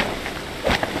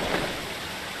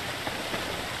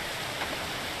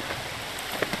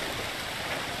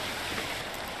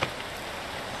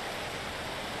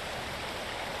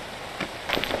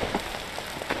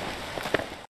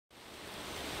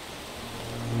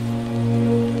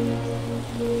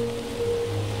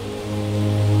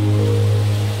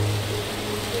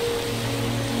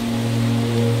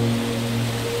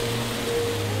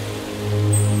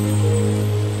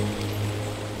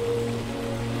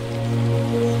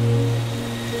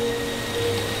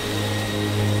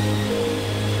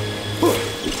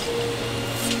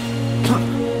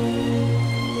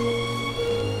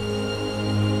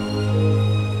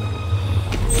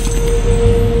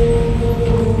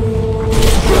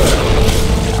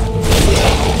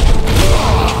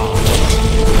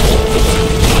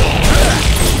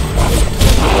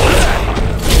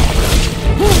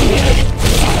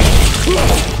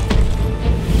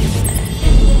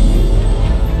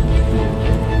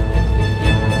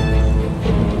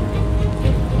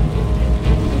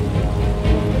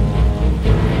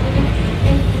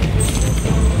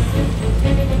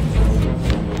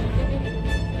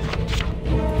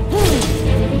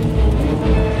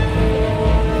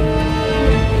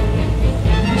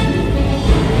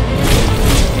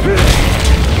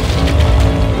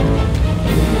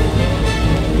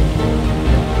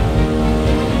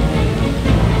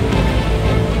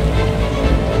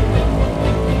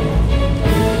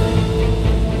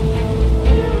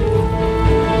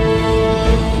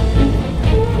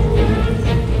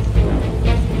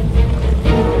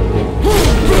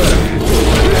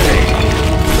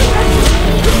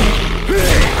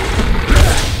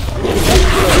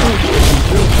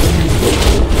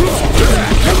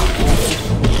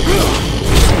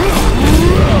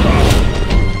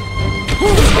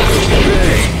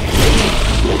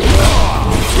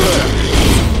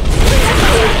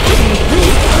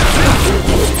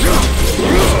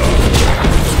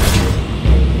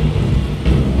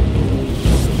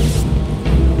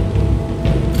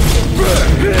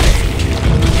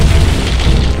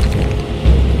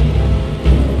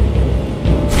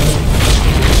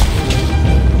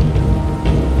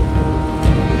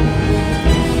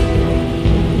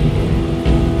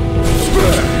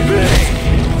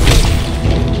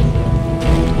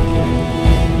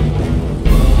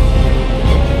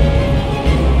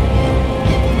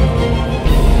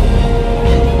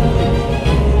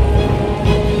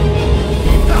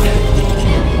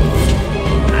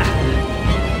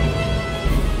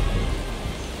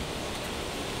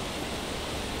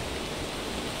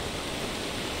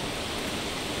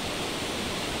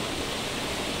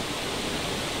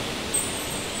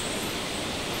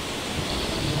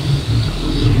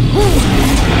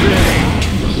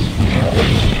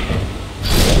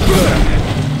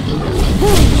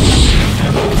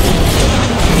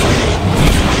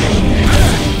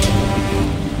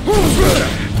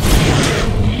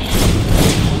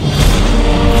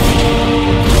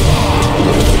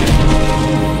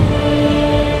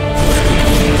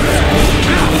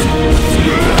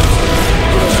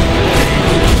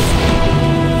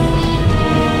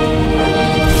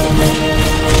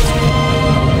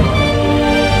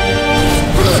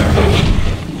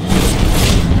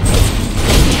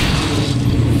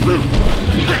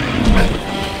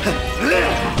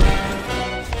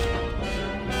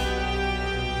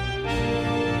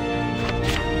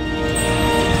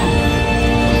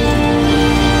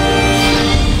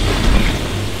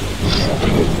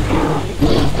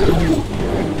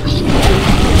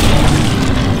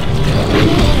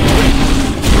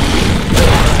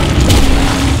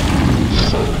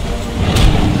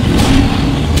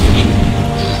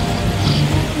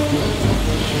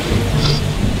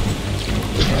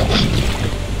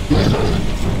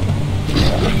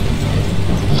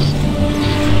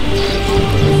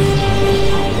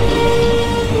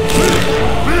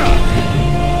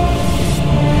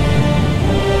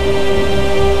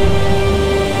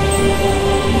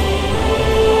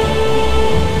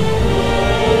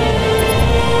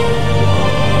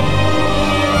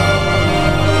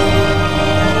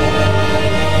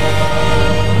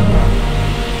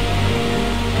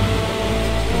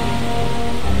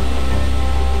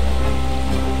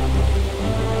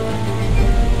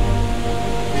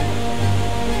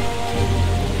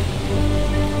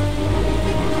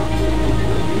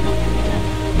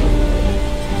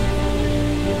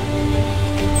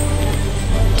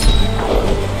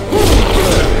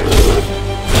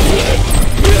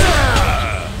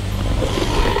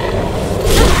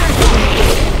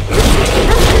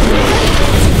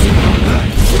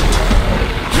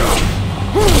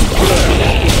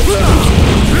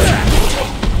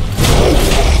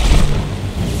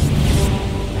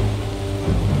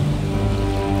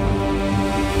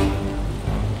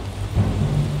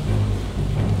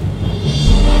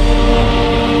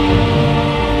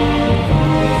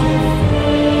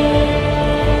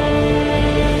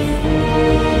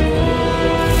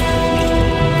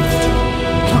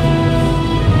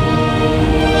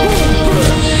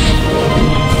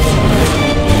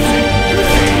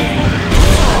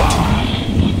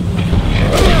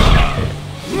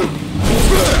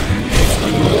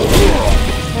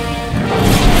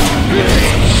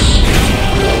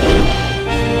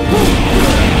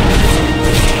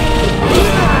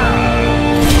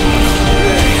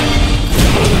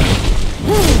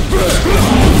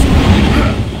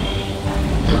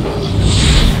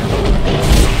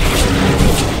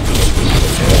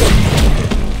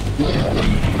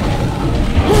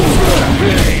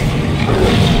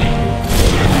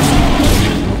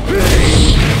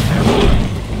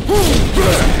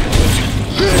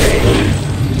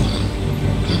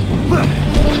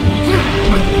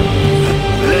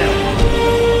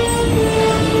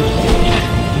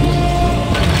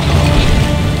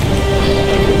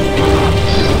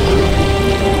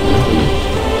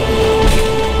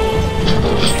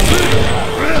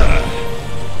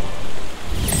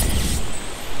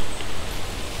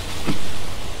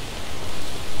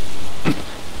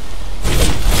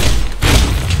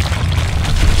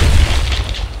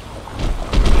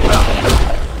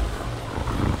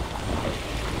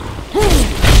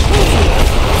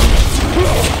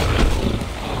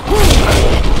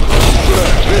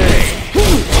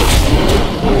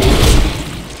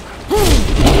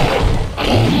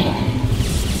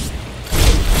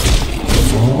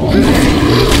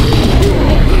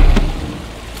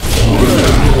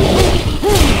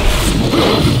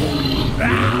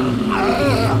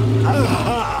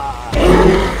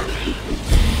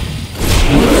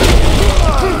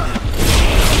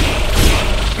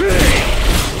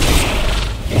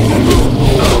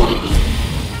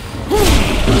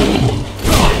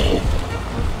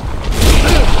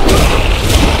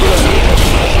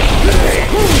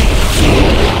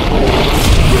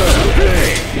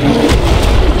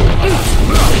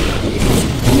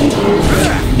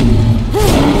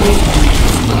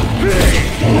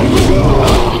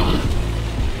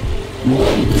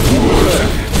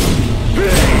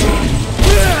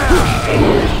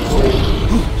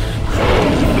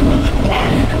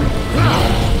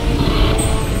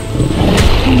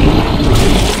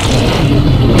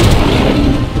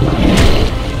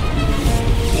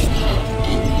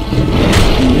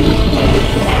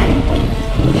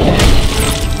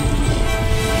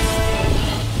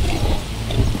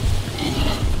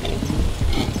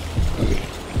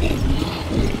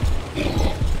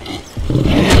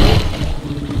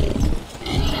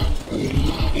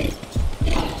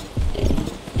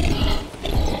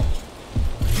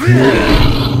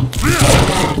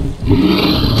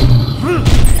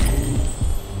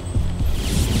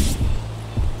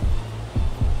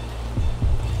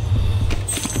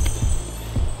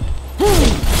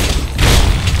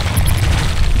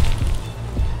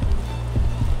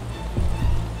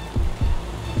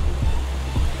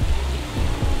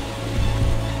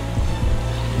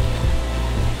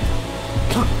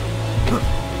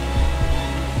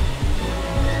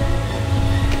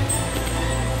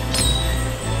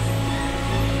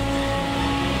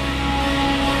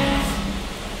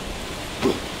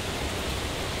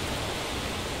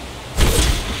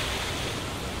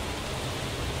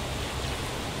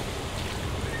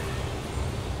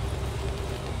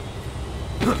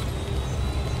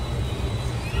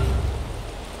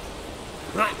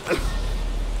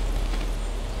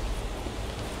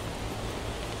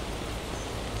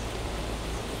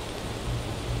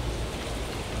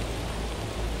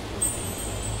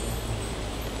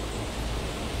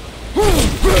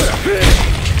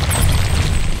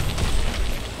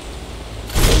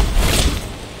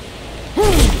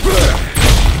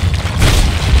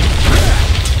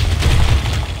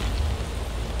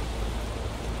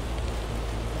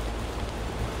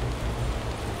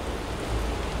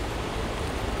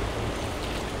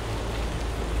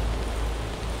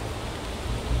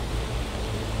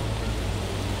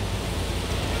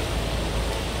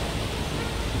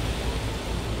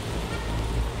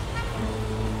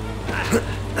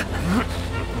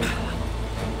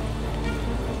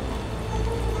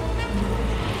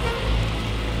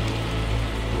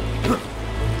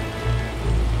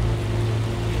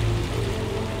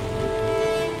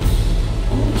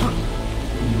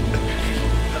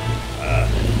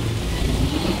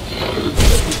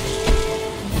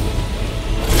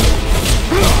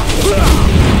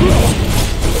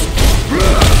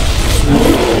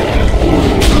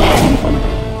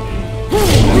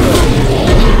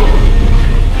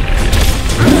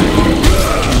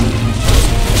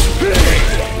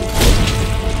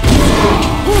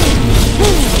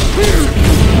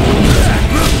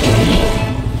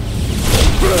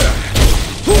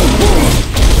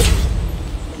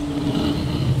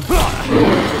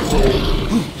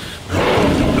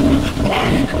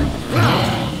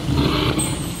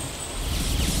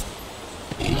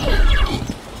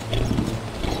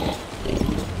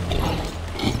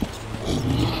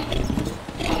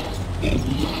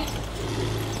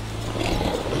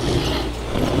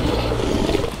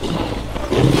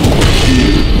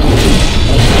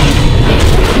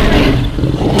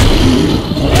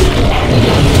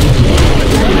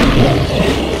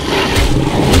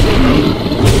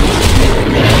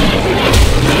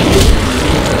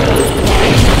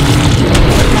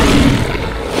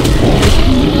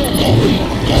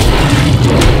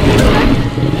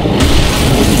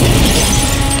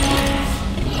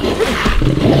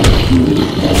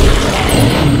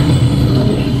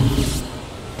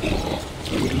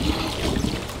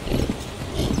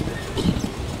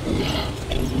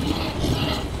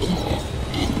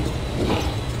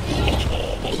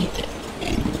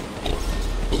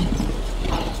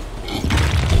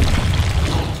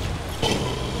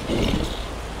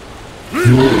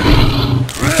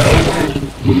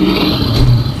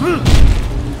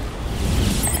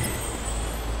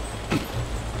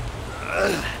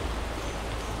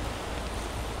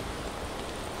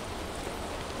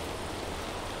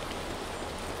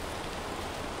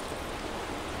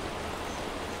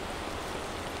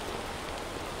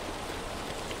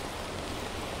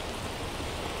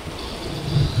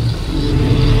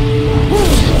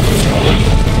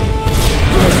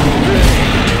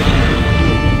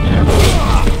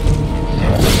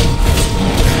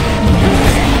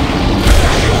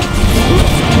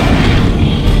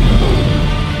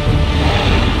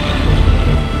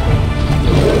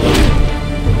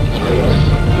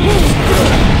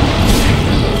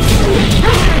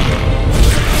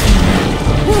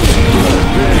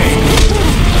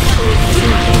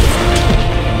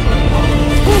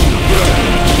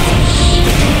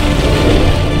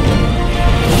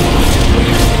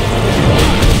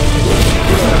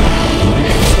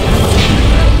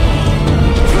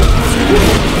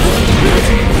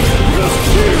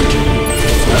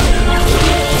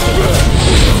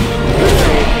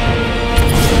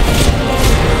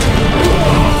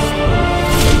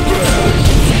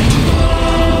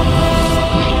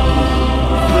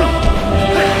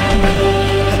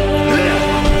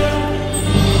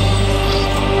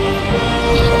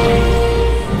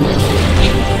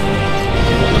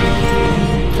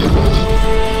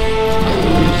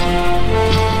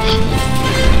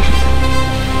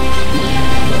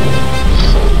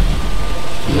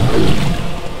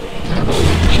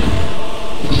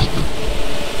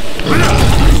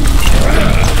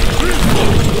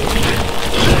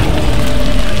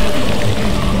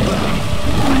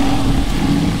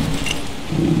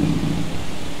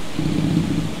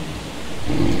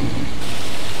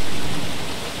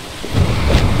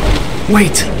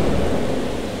 Wait!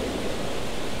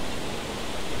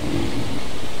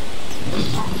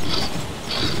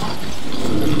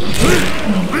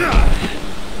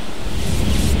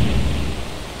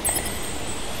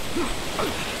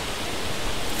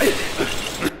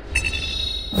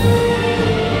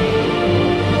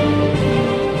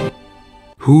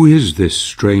 Who is this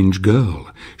strange girl?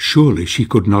 Surely she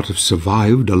could not have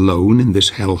survived alone in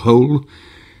this hellhole.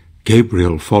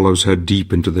 Gabriel follows her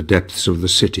deep into the depths of the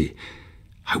city.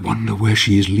 I wonder where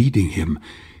she is leading him.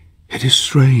 It is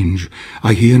strange.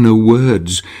 I hear no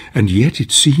words, and yet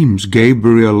it seems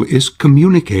Gabriel is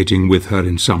communicating with her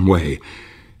in some way.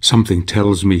 Something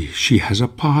tells me she has a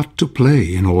part to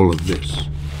play in all of this.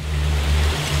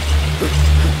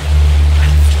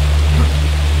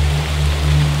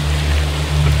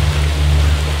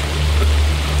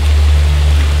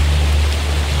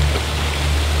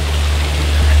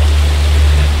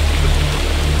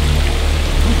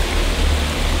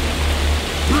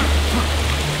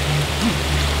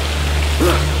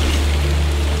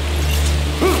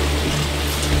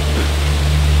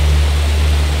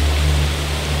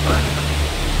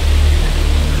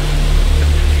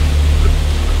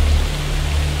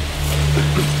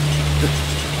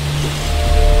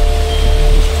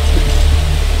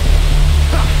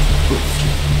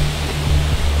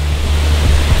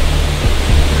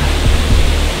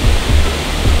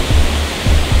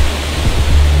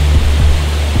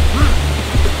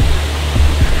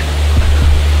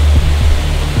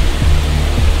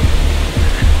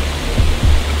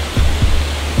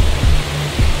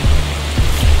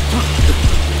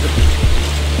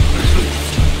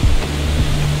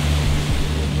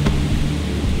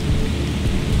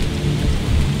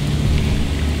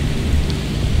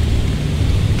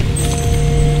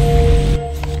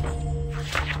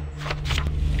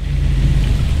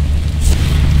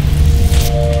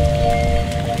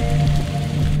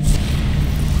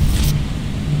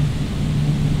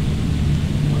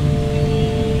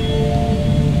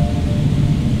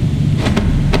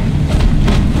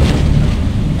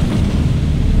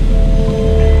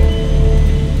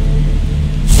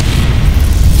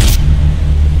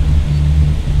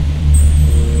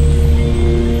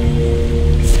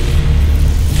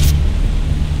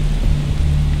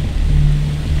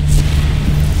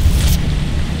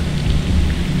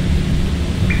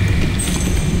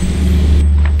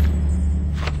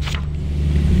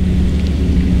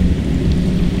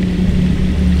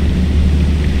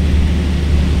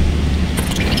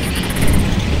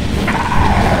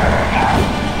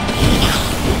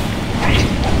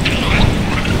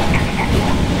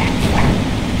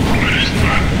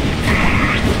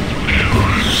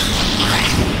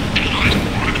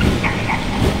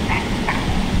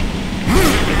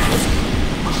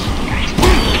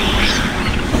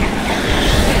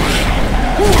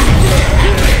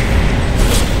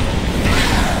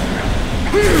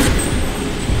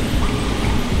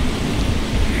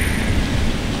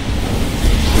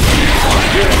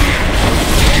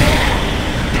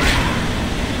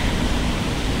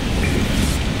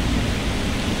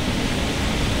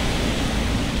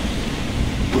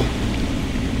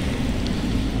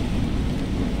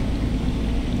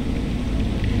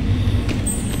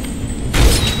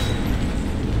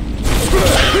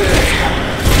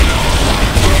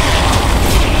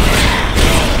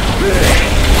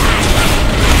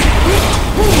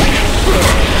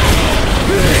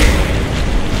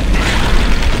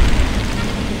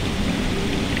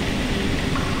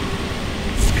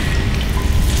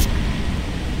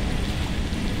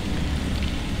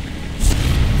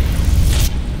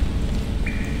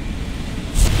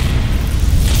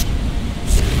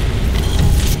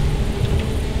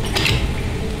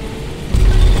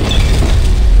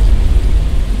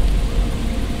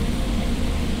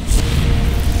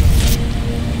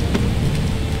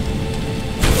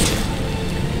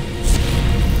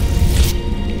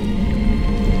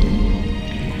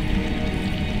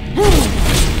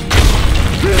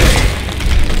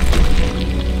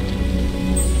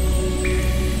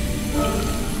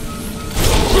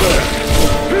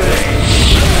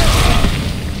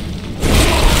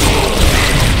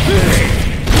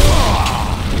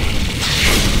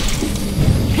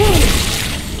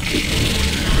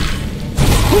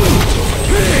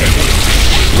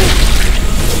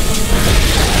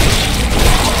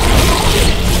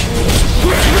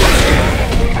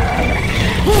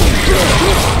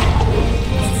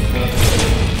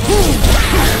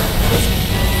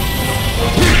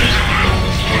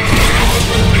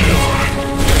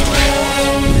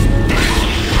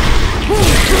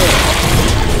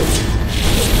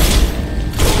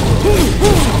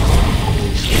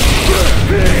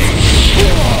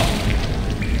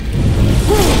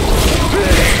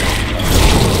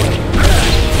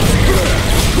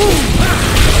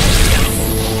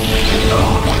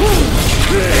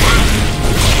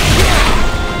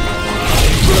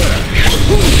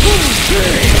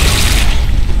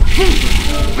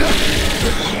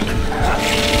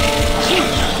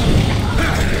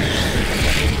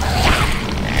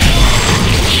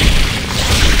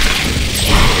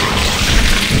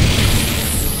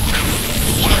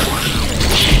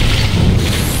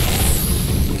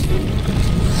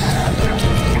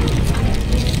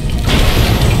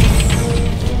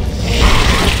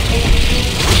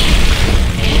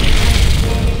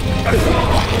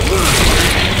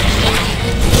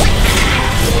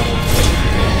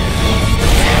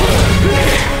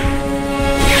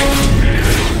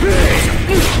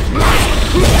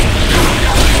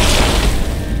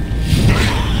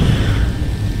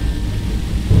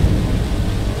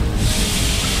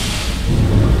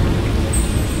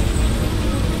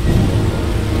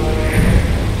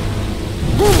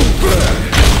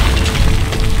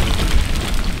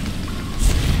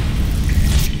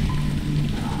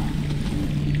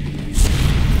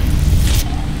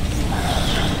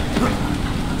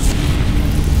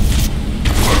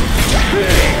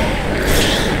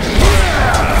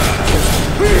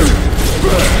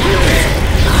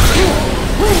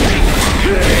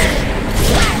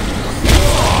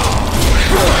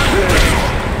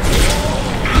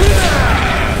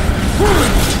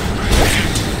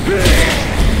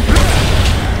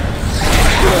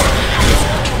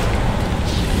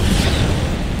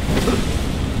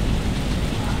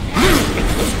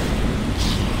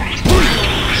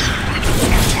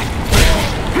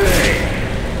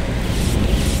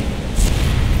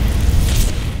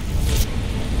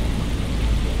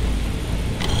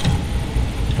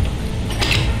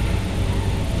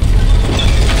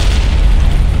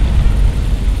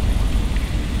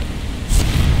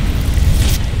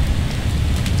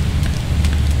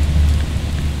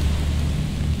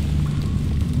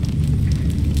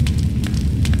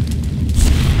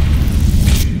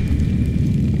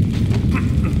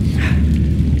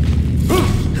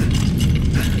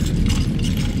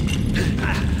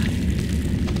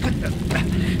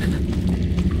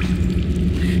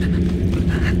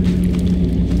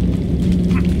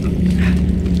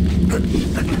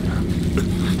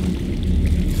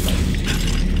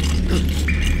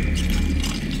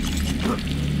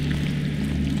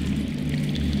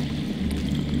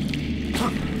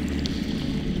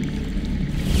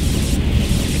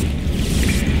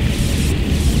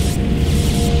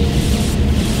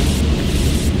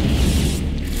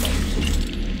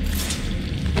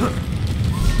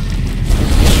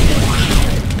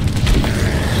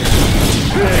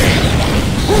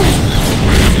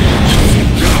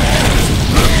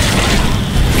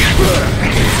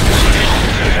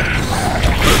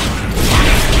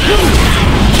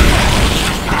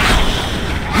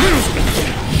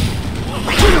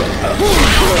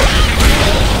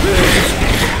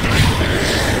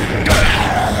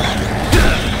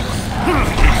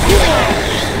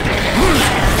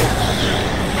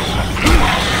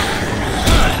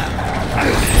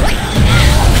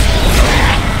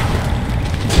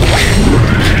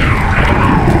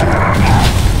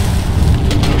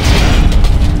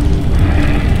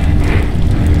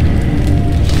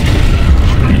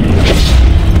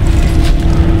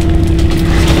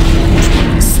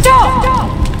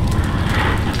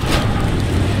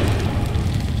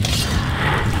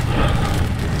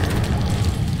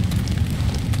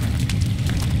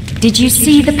 Did you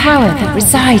see the power that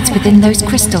resides within those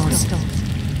crystals?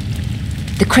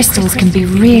 The crystals can be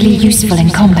really useful in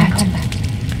combat.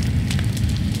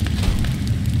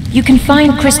 You can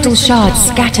find crystal shards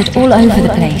scattered all over the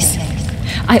place.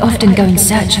 I often go in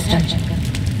search of them.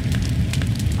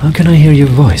 How can I hear your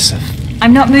voice?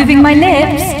 I'm not moving my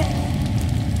lips.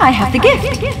 I have the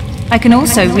gift. I can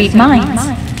also read minds.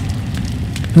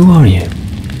 Who are you?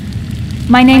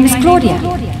 My name is Claudia,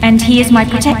 and he is my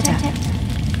protector.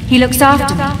 He looks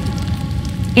after me.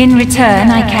 In return,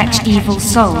 I catch evil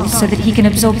souls so that he can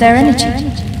absorb their energy.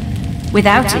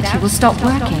 Without it, he will stop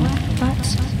working.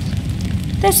 But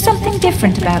there's something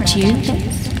different about you.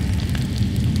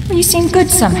 Well, you seem good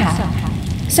somehow,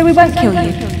 so we won't kill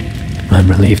you. I'm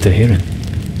relieved to hear it.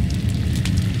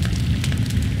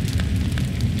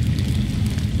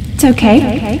 It's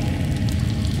okay.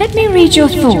 Let me read your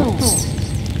thoughts.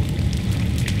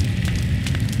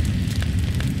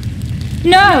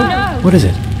 No! What is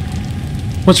it?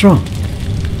 What's wrong?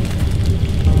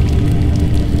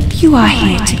 You are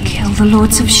here to kill the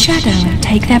Lords of Shadow and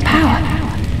take their power.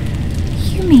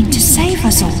 You mean to save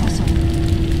us all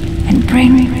and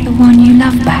bring the one you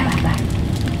love back.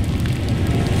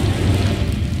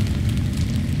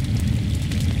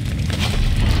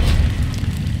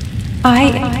 I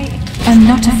am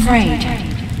not afraid.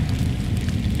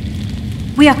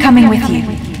 We are coming with you.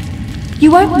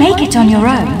 You won't make it on your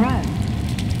own.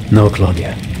 No,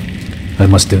 Claudia. I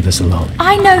must do this alone.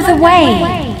 I know the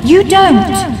way. You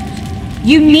don't.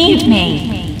 You need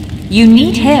me. You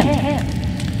need him.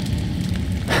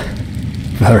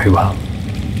 Very well.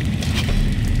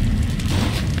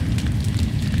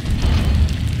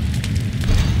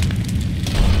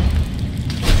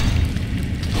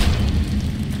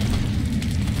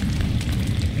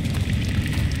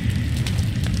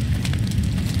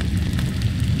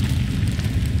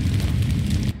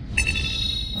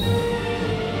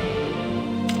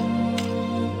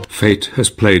 Fate has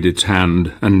played its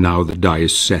hand, and now the die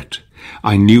is set.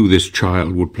 I knew this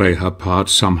child would play her part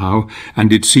somehow,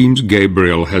 and it seems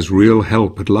Gabriel has real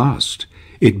help at last.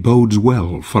 It bodes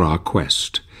well for our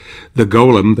quest. The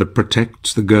golem that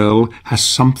protects the girl has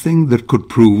something that could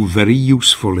prove very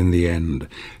useful in the end,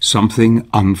 something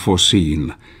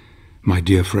unforeseen. My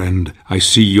dear friend, I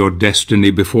see your destiny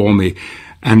before me,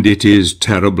 and it is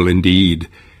terrible indeed.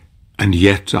 And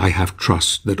yet I have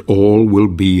trust that all will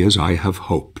be as I have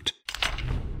hoped.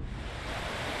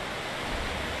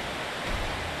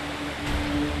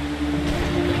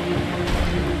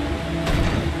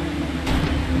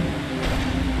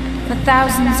 For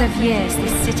thousands of years,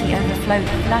 this city overflowed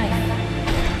with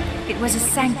life. It was a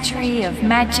sanctuary of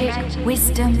magic,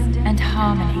 wisdom, and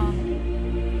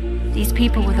harmony. These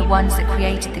people were the ones that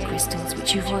created the crystals,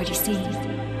 which you've already seen.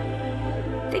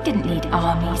 They didn't need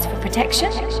armies for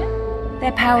protection.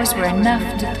 Their powers were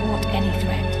enough to thwart any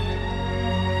threat.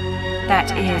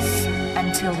 That is,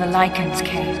 until the Lycans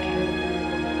came.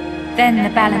 Then the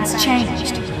balance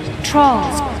changed.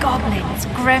 Trolls, goblins,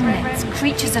 gremlins,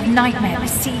 creatures of nightmare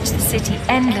besieged the city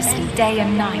endlessly day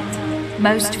and night.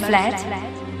 Most fled.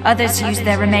 Others used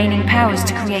their remaining powers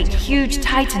to create huge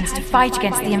titans to fight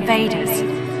against the invaders.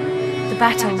 The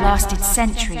battle lasted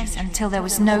centuries until there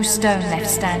was no stone left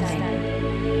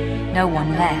standing. No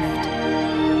one left.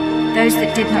 Those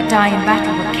that did not die in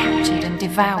battle were captured and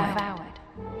devoured.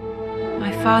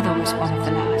 My father was one of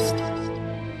the last.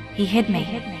 He hid me.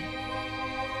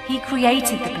 He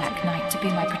created the Black Knight to be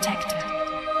my protector.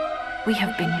 We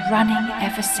have been running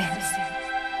ever since.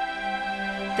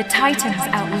 The Titans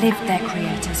outlived their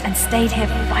creators and stayed here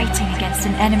fighting against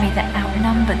an enemy that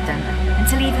outnumbered them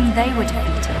until even they were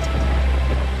defeated.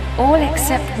 All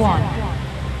except one.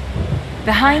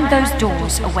 Behind those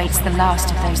doors awaits the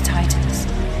last of those Titans.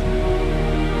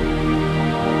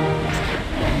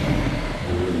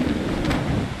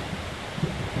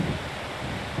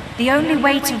 The only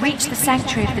way to reach the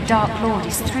sanctuary of the Dark Lord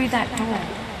is through that door.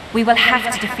 We will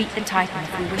have to defeat the Titan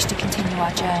if we wish to continue our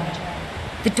journey.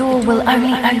 The door will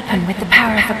only open with the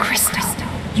power of a crystal.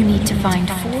 You need to find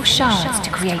 4 shards to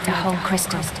create a whole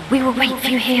crystal. We will wait for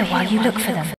you here while you look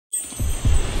for them.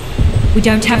 We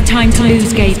don't have time to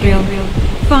lose, Gabriel.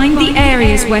 Find the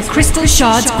areas where crystal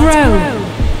shards grow.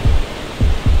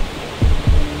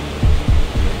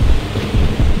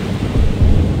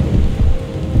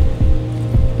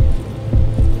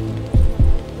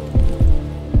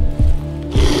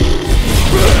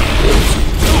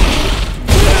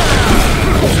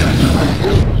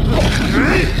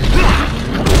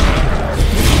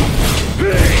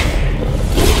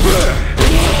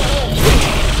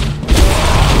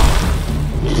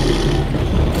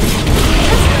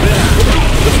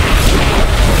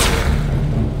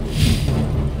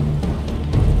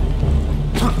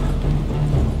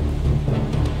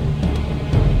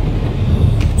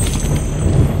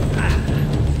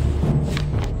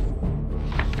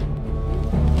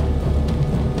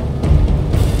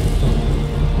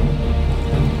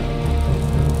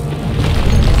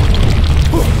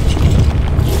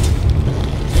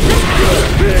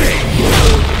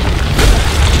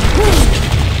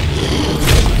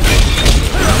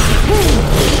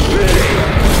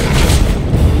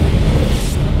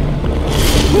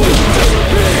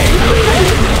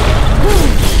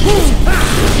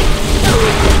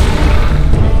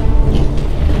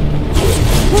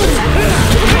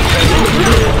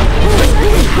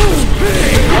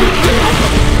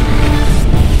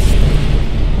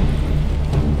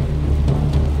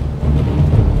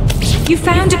 You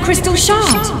found a crystal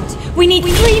shard. We need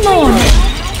 3 more.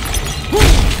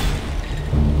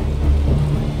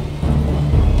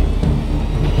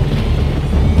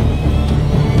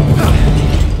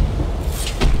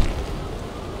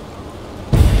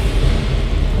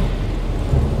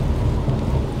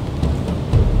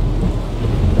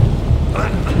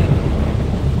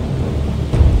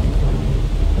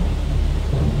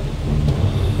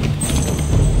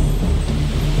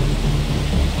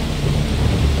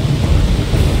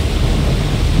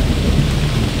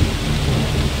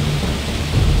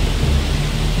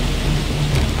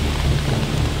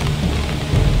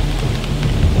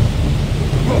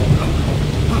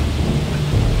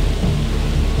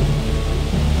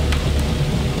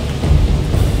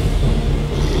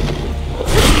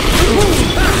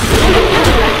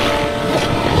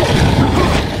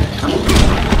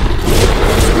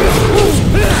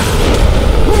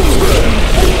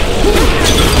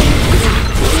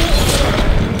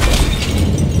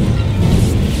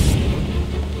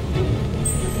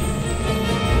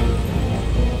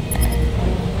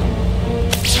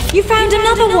 You found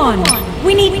another one!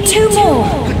 We need 2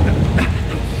 more!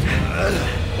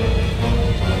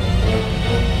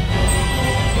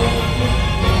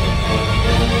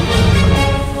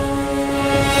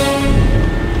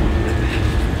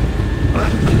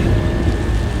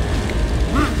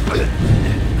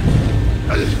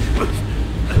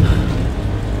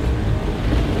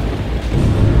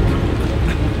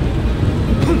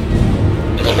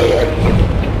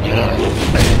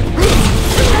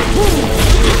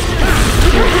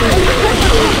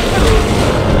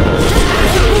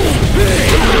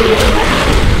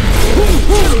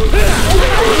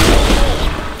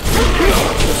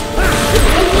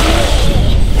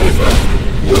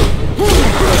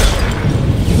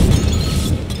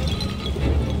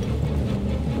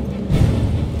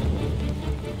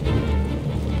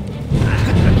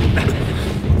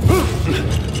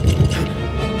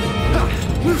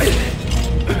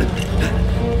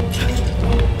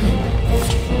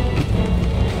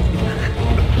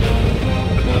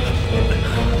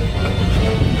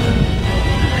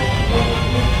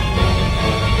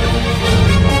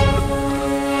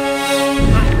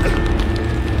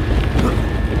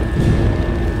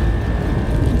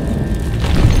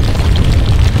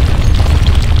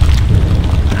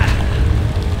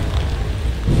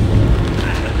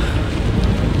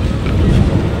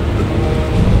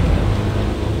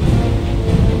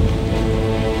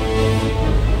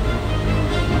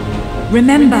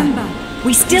 Remember,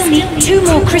 we still need 2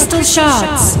 more crystal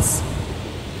shards.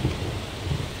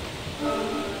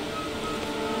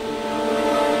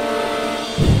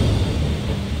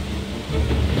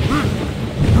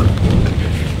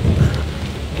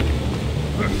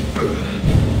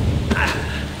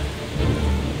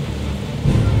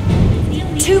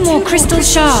 Two more crystal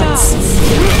shards.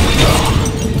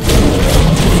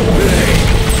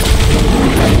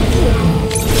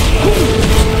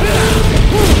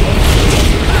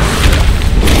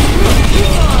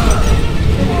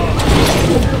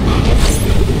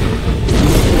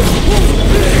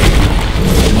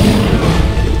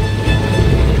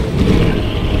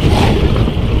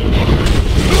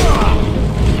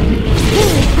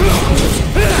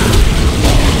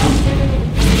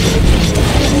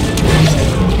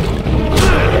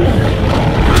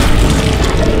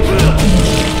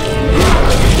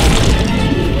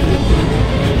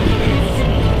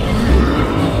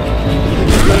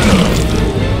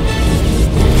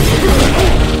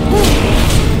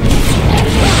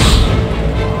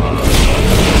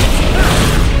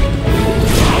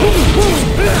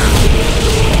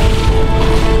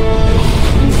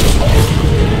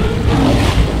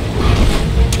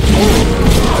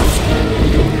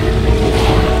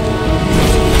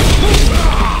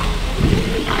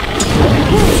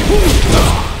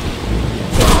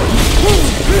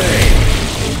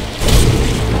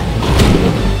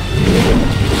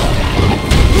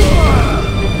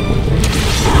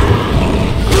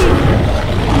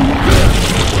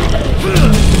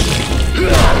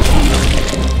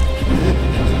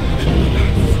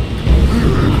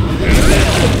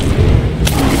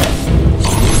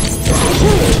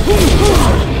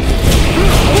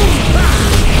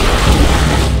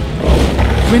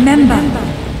 Remember,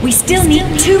 we still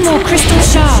need 2 more crystal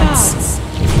shards.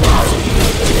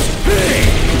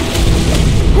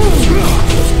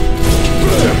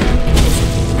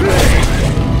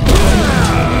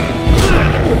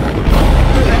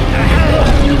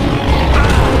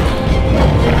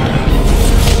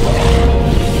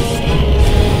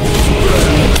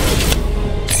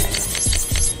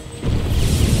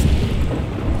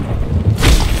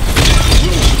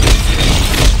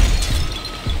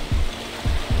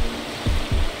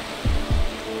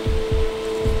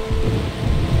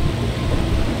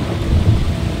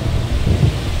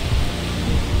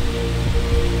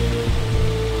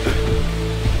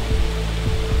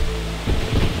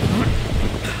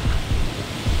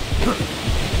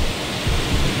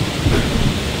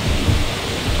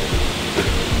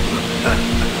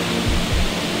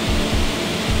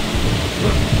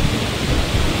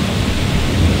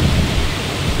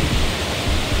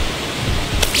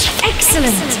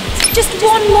 Excellent! Just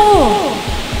one more!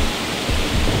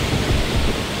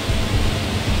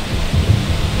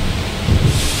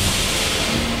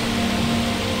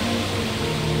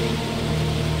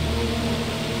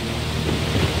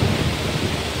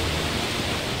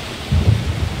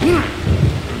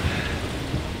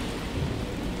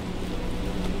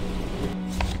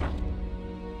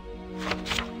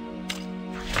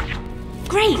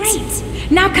 Great!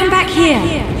 Now come back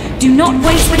here! Do not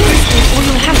waste the crystal or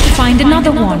you'll have to find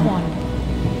another one.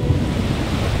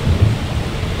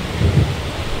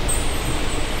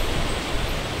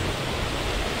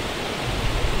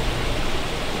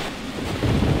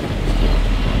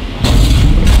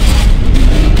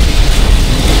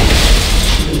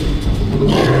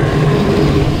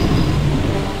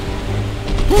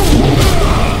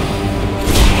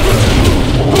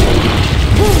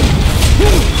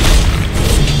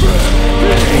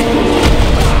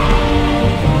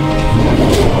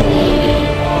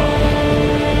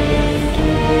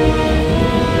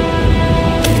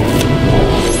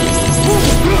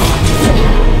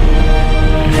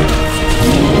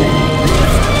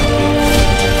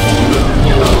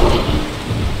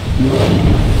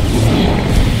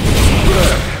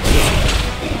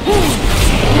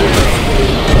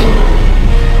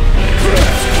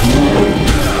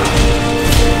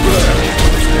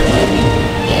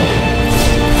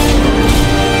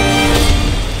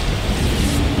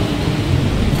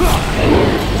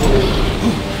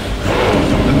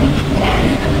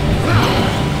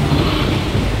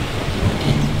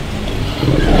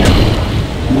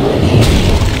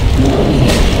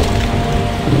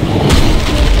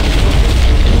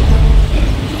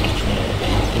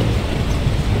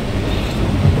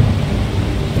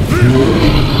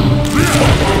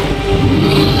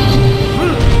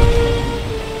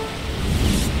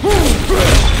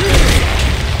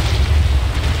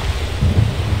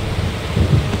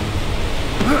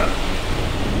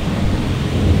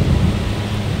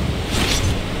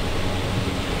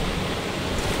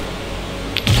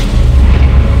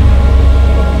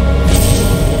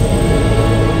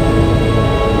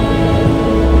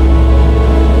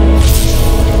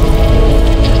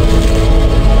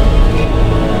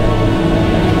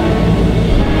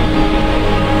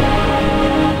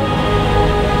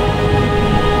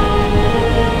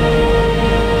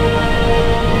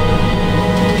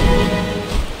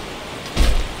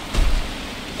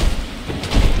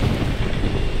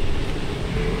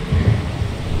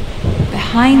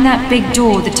 Behind that big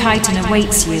door, the Titan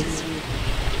awaits you.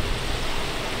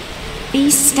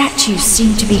 These statues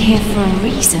seem to be here for a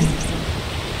reason.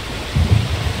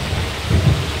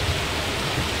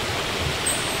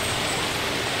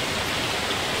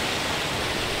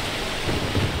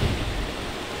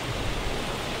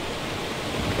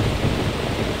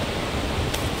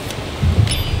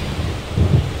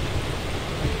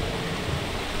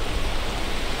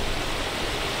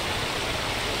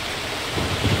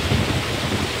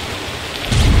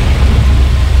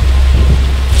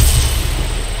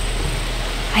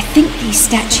 I think these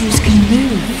statues can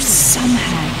move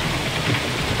somehow.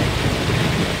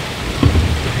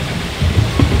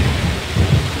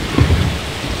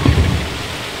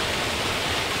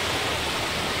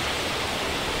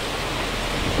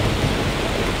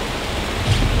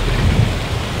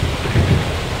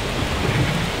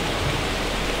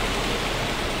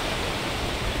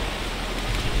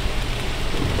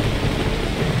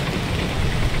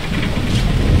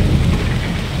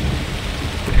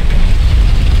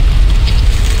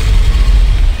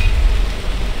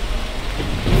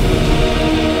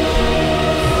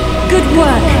 Good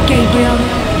work, Gabriel.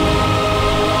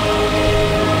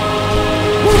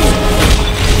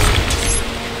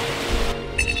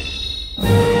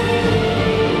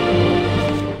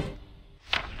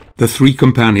 The three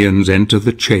companions enter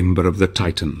the chamber of the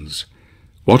Titans.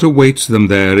 What awaits them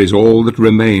there is all that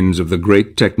remains of the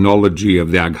great technology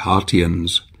of the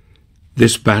Aghartians.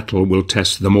 This battle will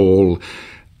test them all,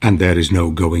 and there is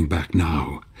no going back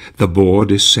now. The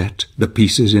board is set, the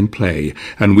pieces in play,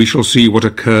 and we shall see what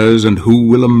occurs and who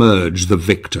will emerge the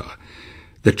victor.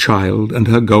 The child and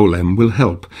her golem will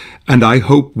help, and I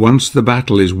hope once the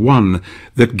battle is won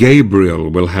that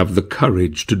Gabriel will have the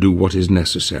courage to do what is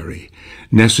necessary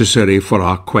for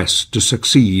our quest to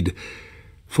succeed.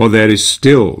 For there is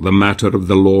still the matter of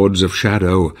the Lords of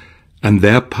Shadow, and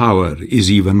their power is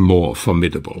even more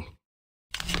formidable.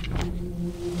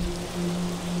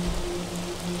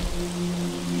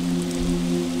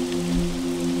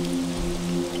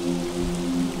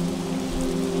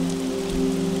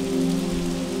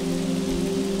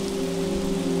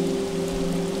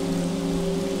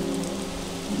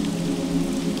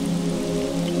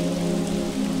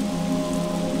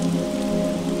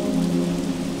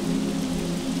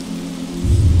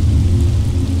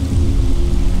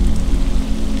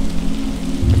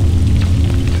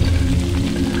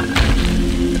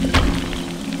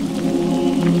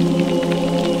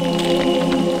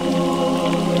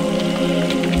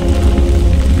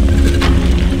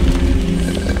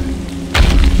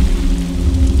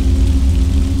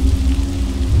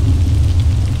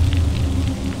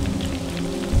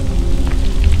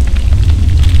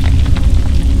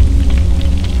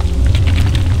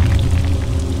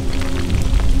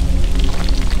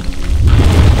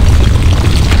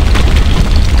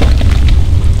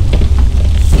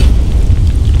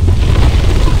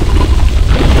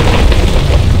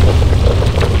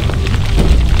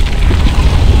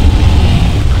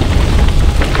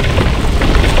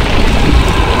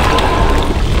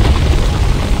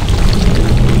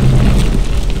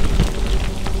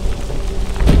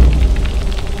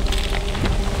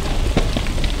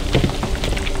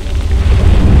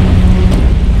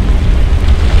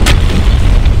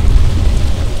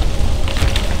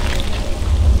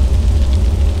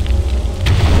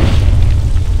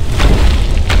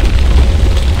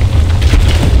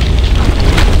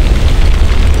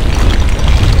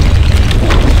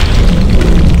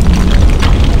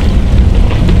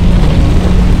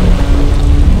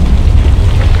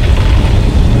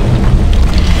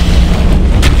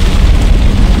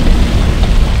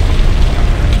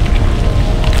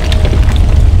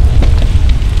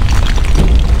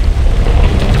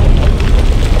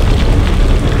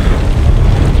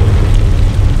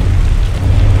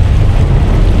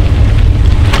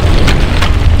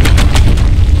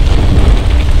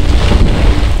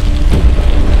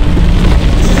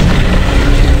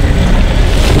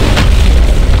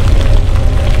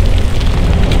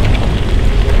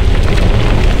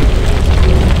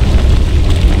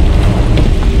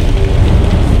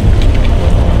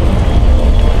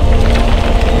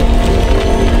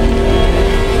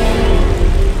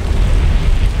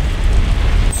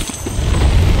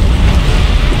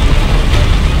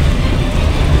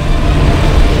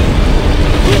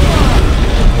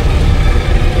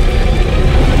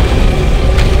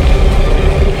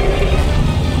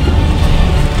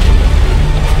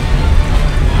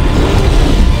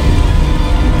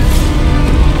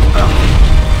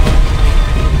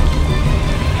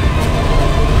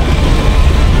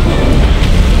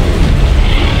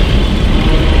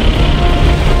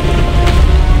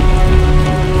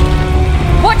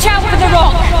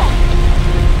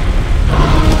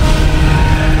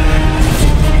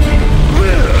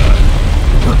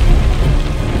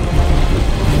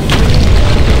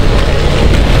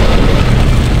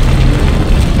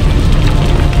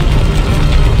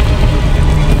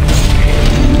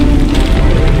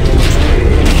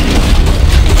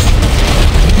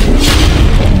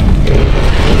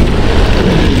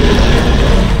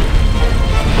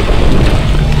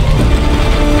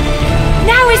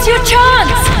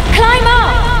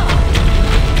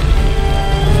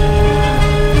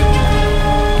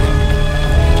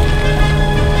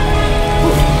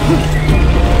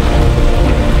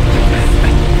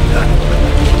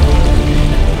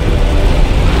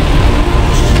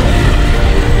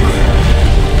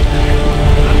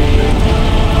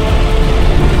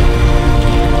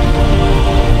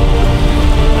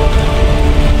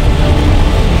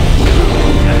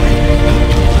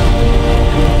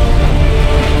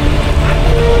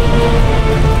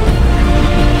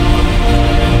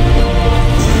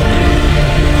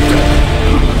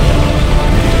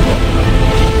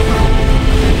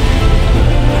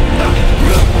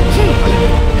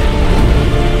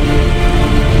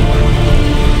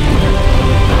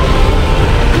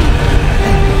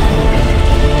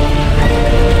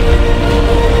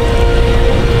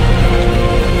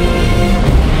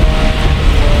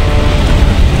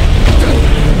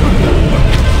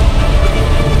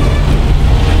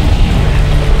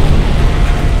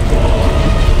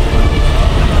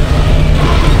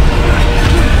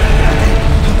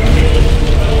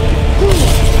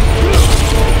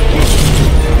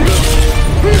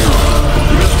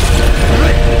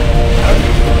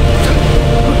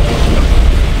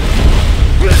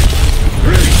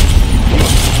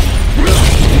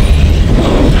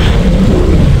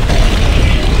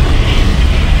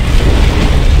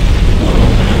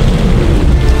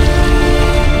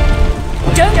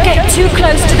 too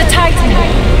close to the Titan.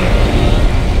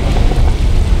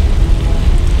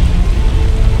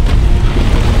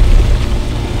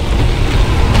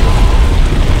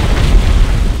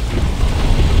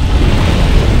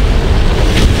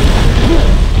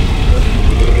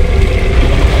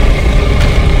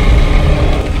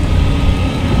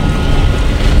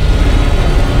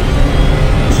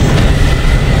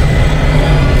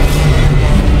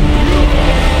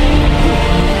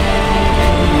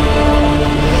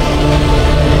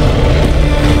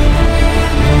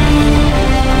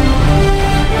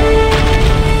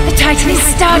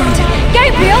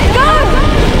 Gabriel, go!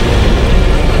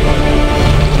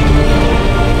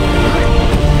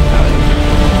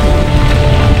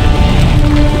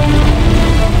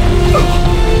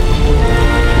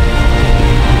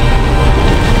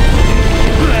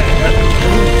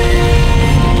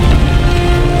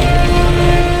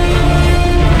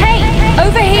 Hey,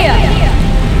 over here!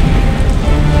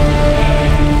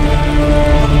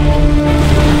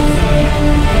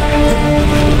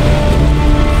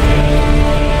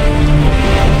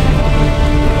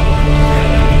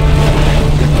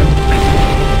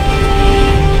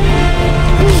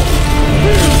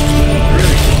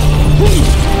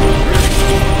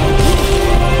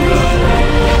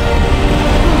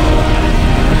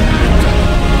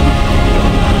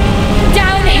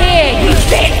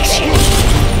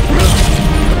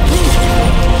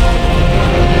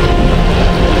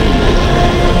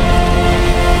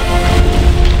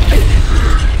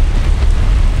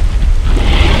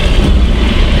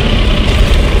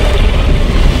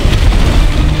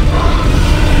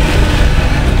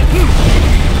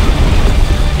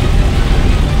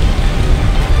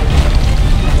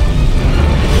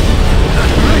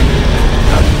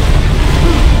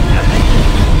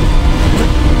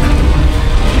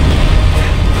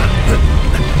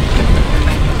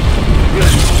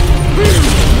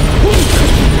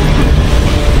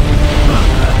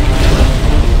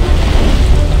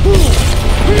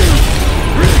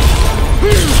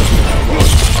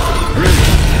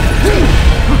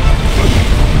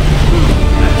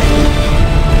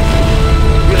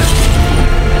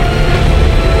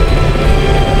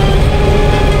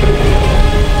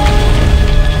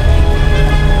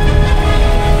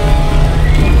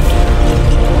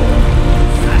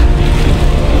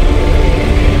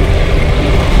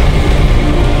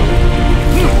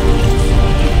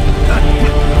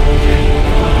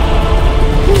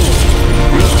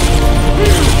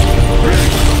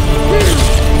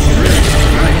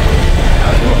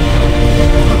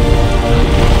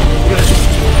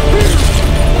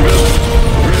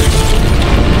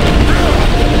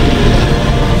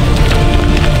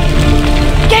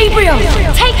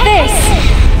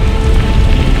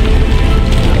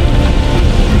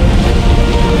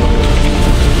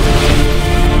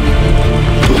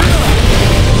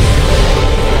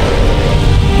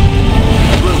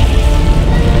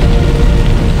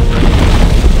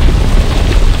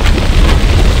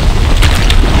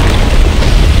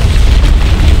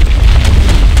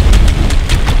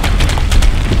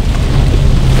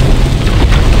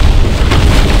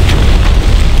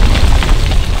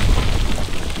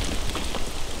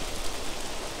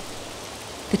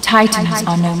 Titans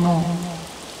are no more.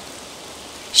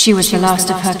 She was the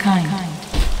last of her kind.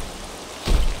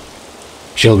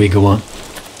 Shall we go on?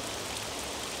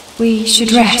 We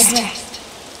should rest.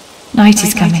 Night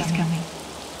is coming.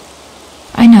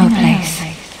 I know a place.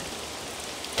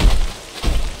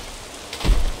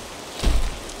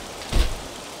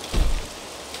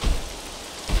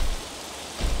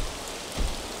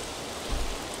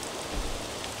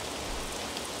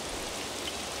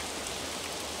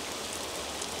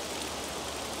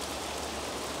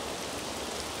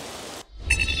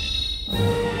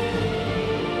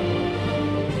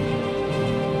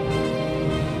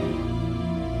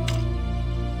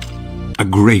 A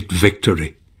great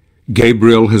victory.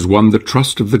 Gabriel has won the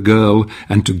trust of the girl,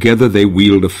 and together they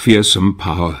wield a fearsome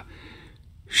power.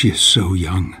 She is so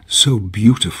young, so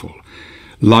beautiful.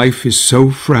 Life is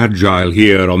so fragile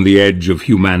here on the edge of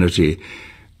humanity,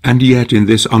 and yet in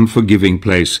this unforgiving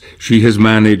place she has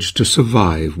managed to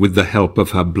survive with the help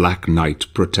of her Black Knight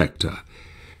protector.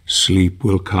 Sleep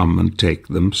will come and take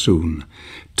them soon.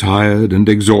 Tired and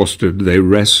exhausted, they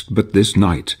rest but this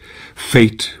night.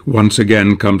 Fate once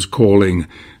again comes calling,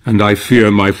 and I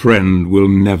fear my friend will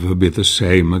never be the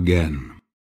same again.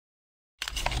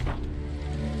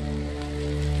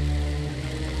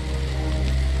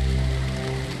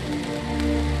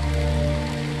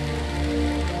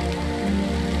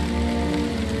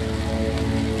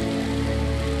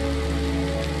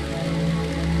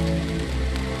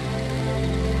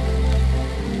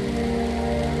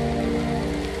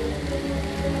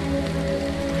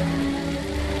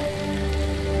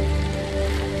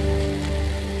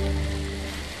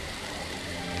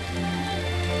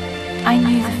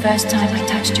 first time I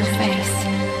touched your face.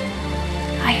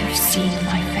 I have seen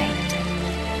my fate.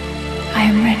 I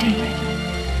am ready.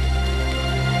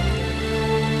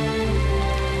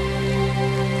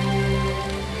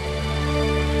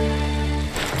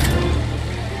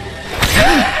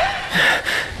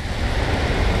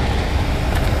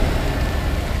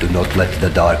 Do not let the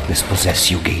darkness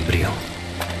possess you, Gabriel.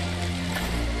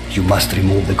 You must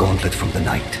remove the gauntlet from the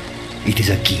night. It is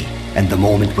a key, and the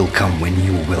moment will come when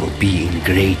you will be in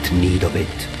great need of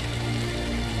it.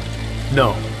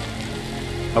 No.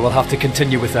 I will have to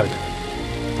continue without.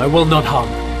 I will not harm.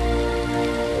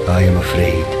 I am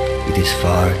afraid it is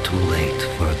far too late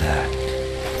for that.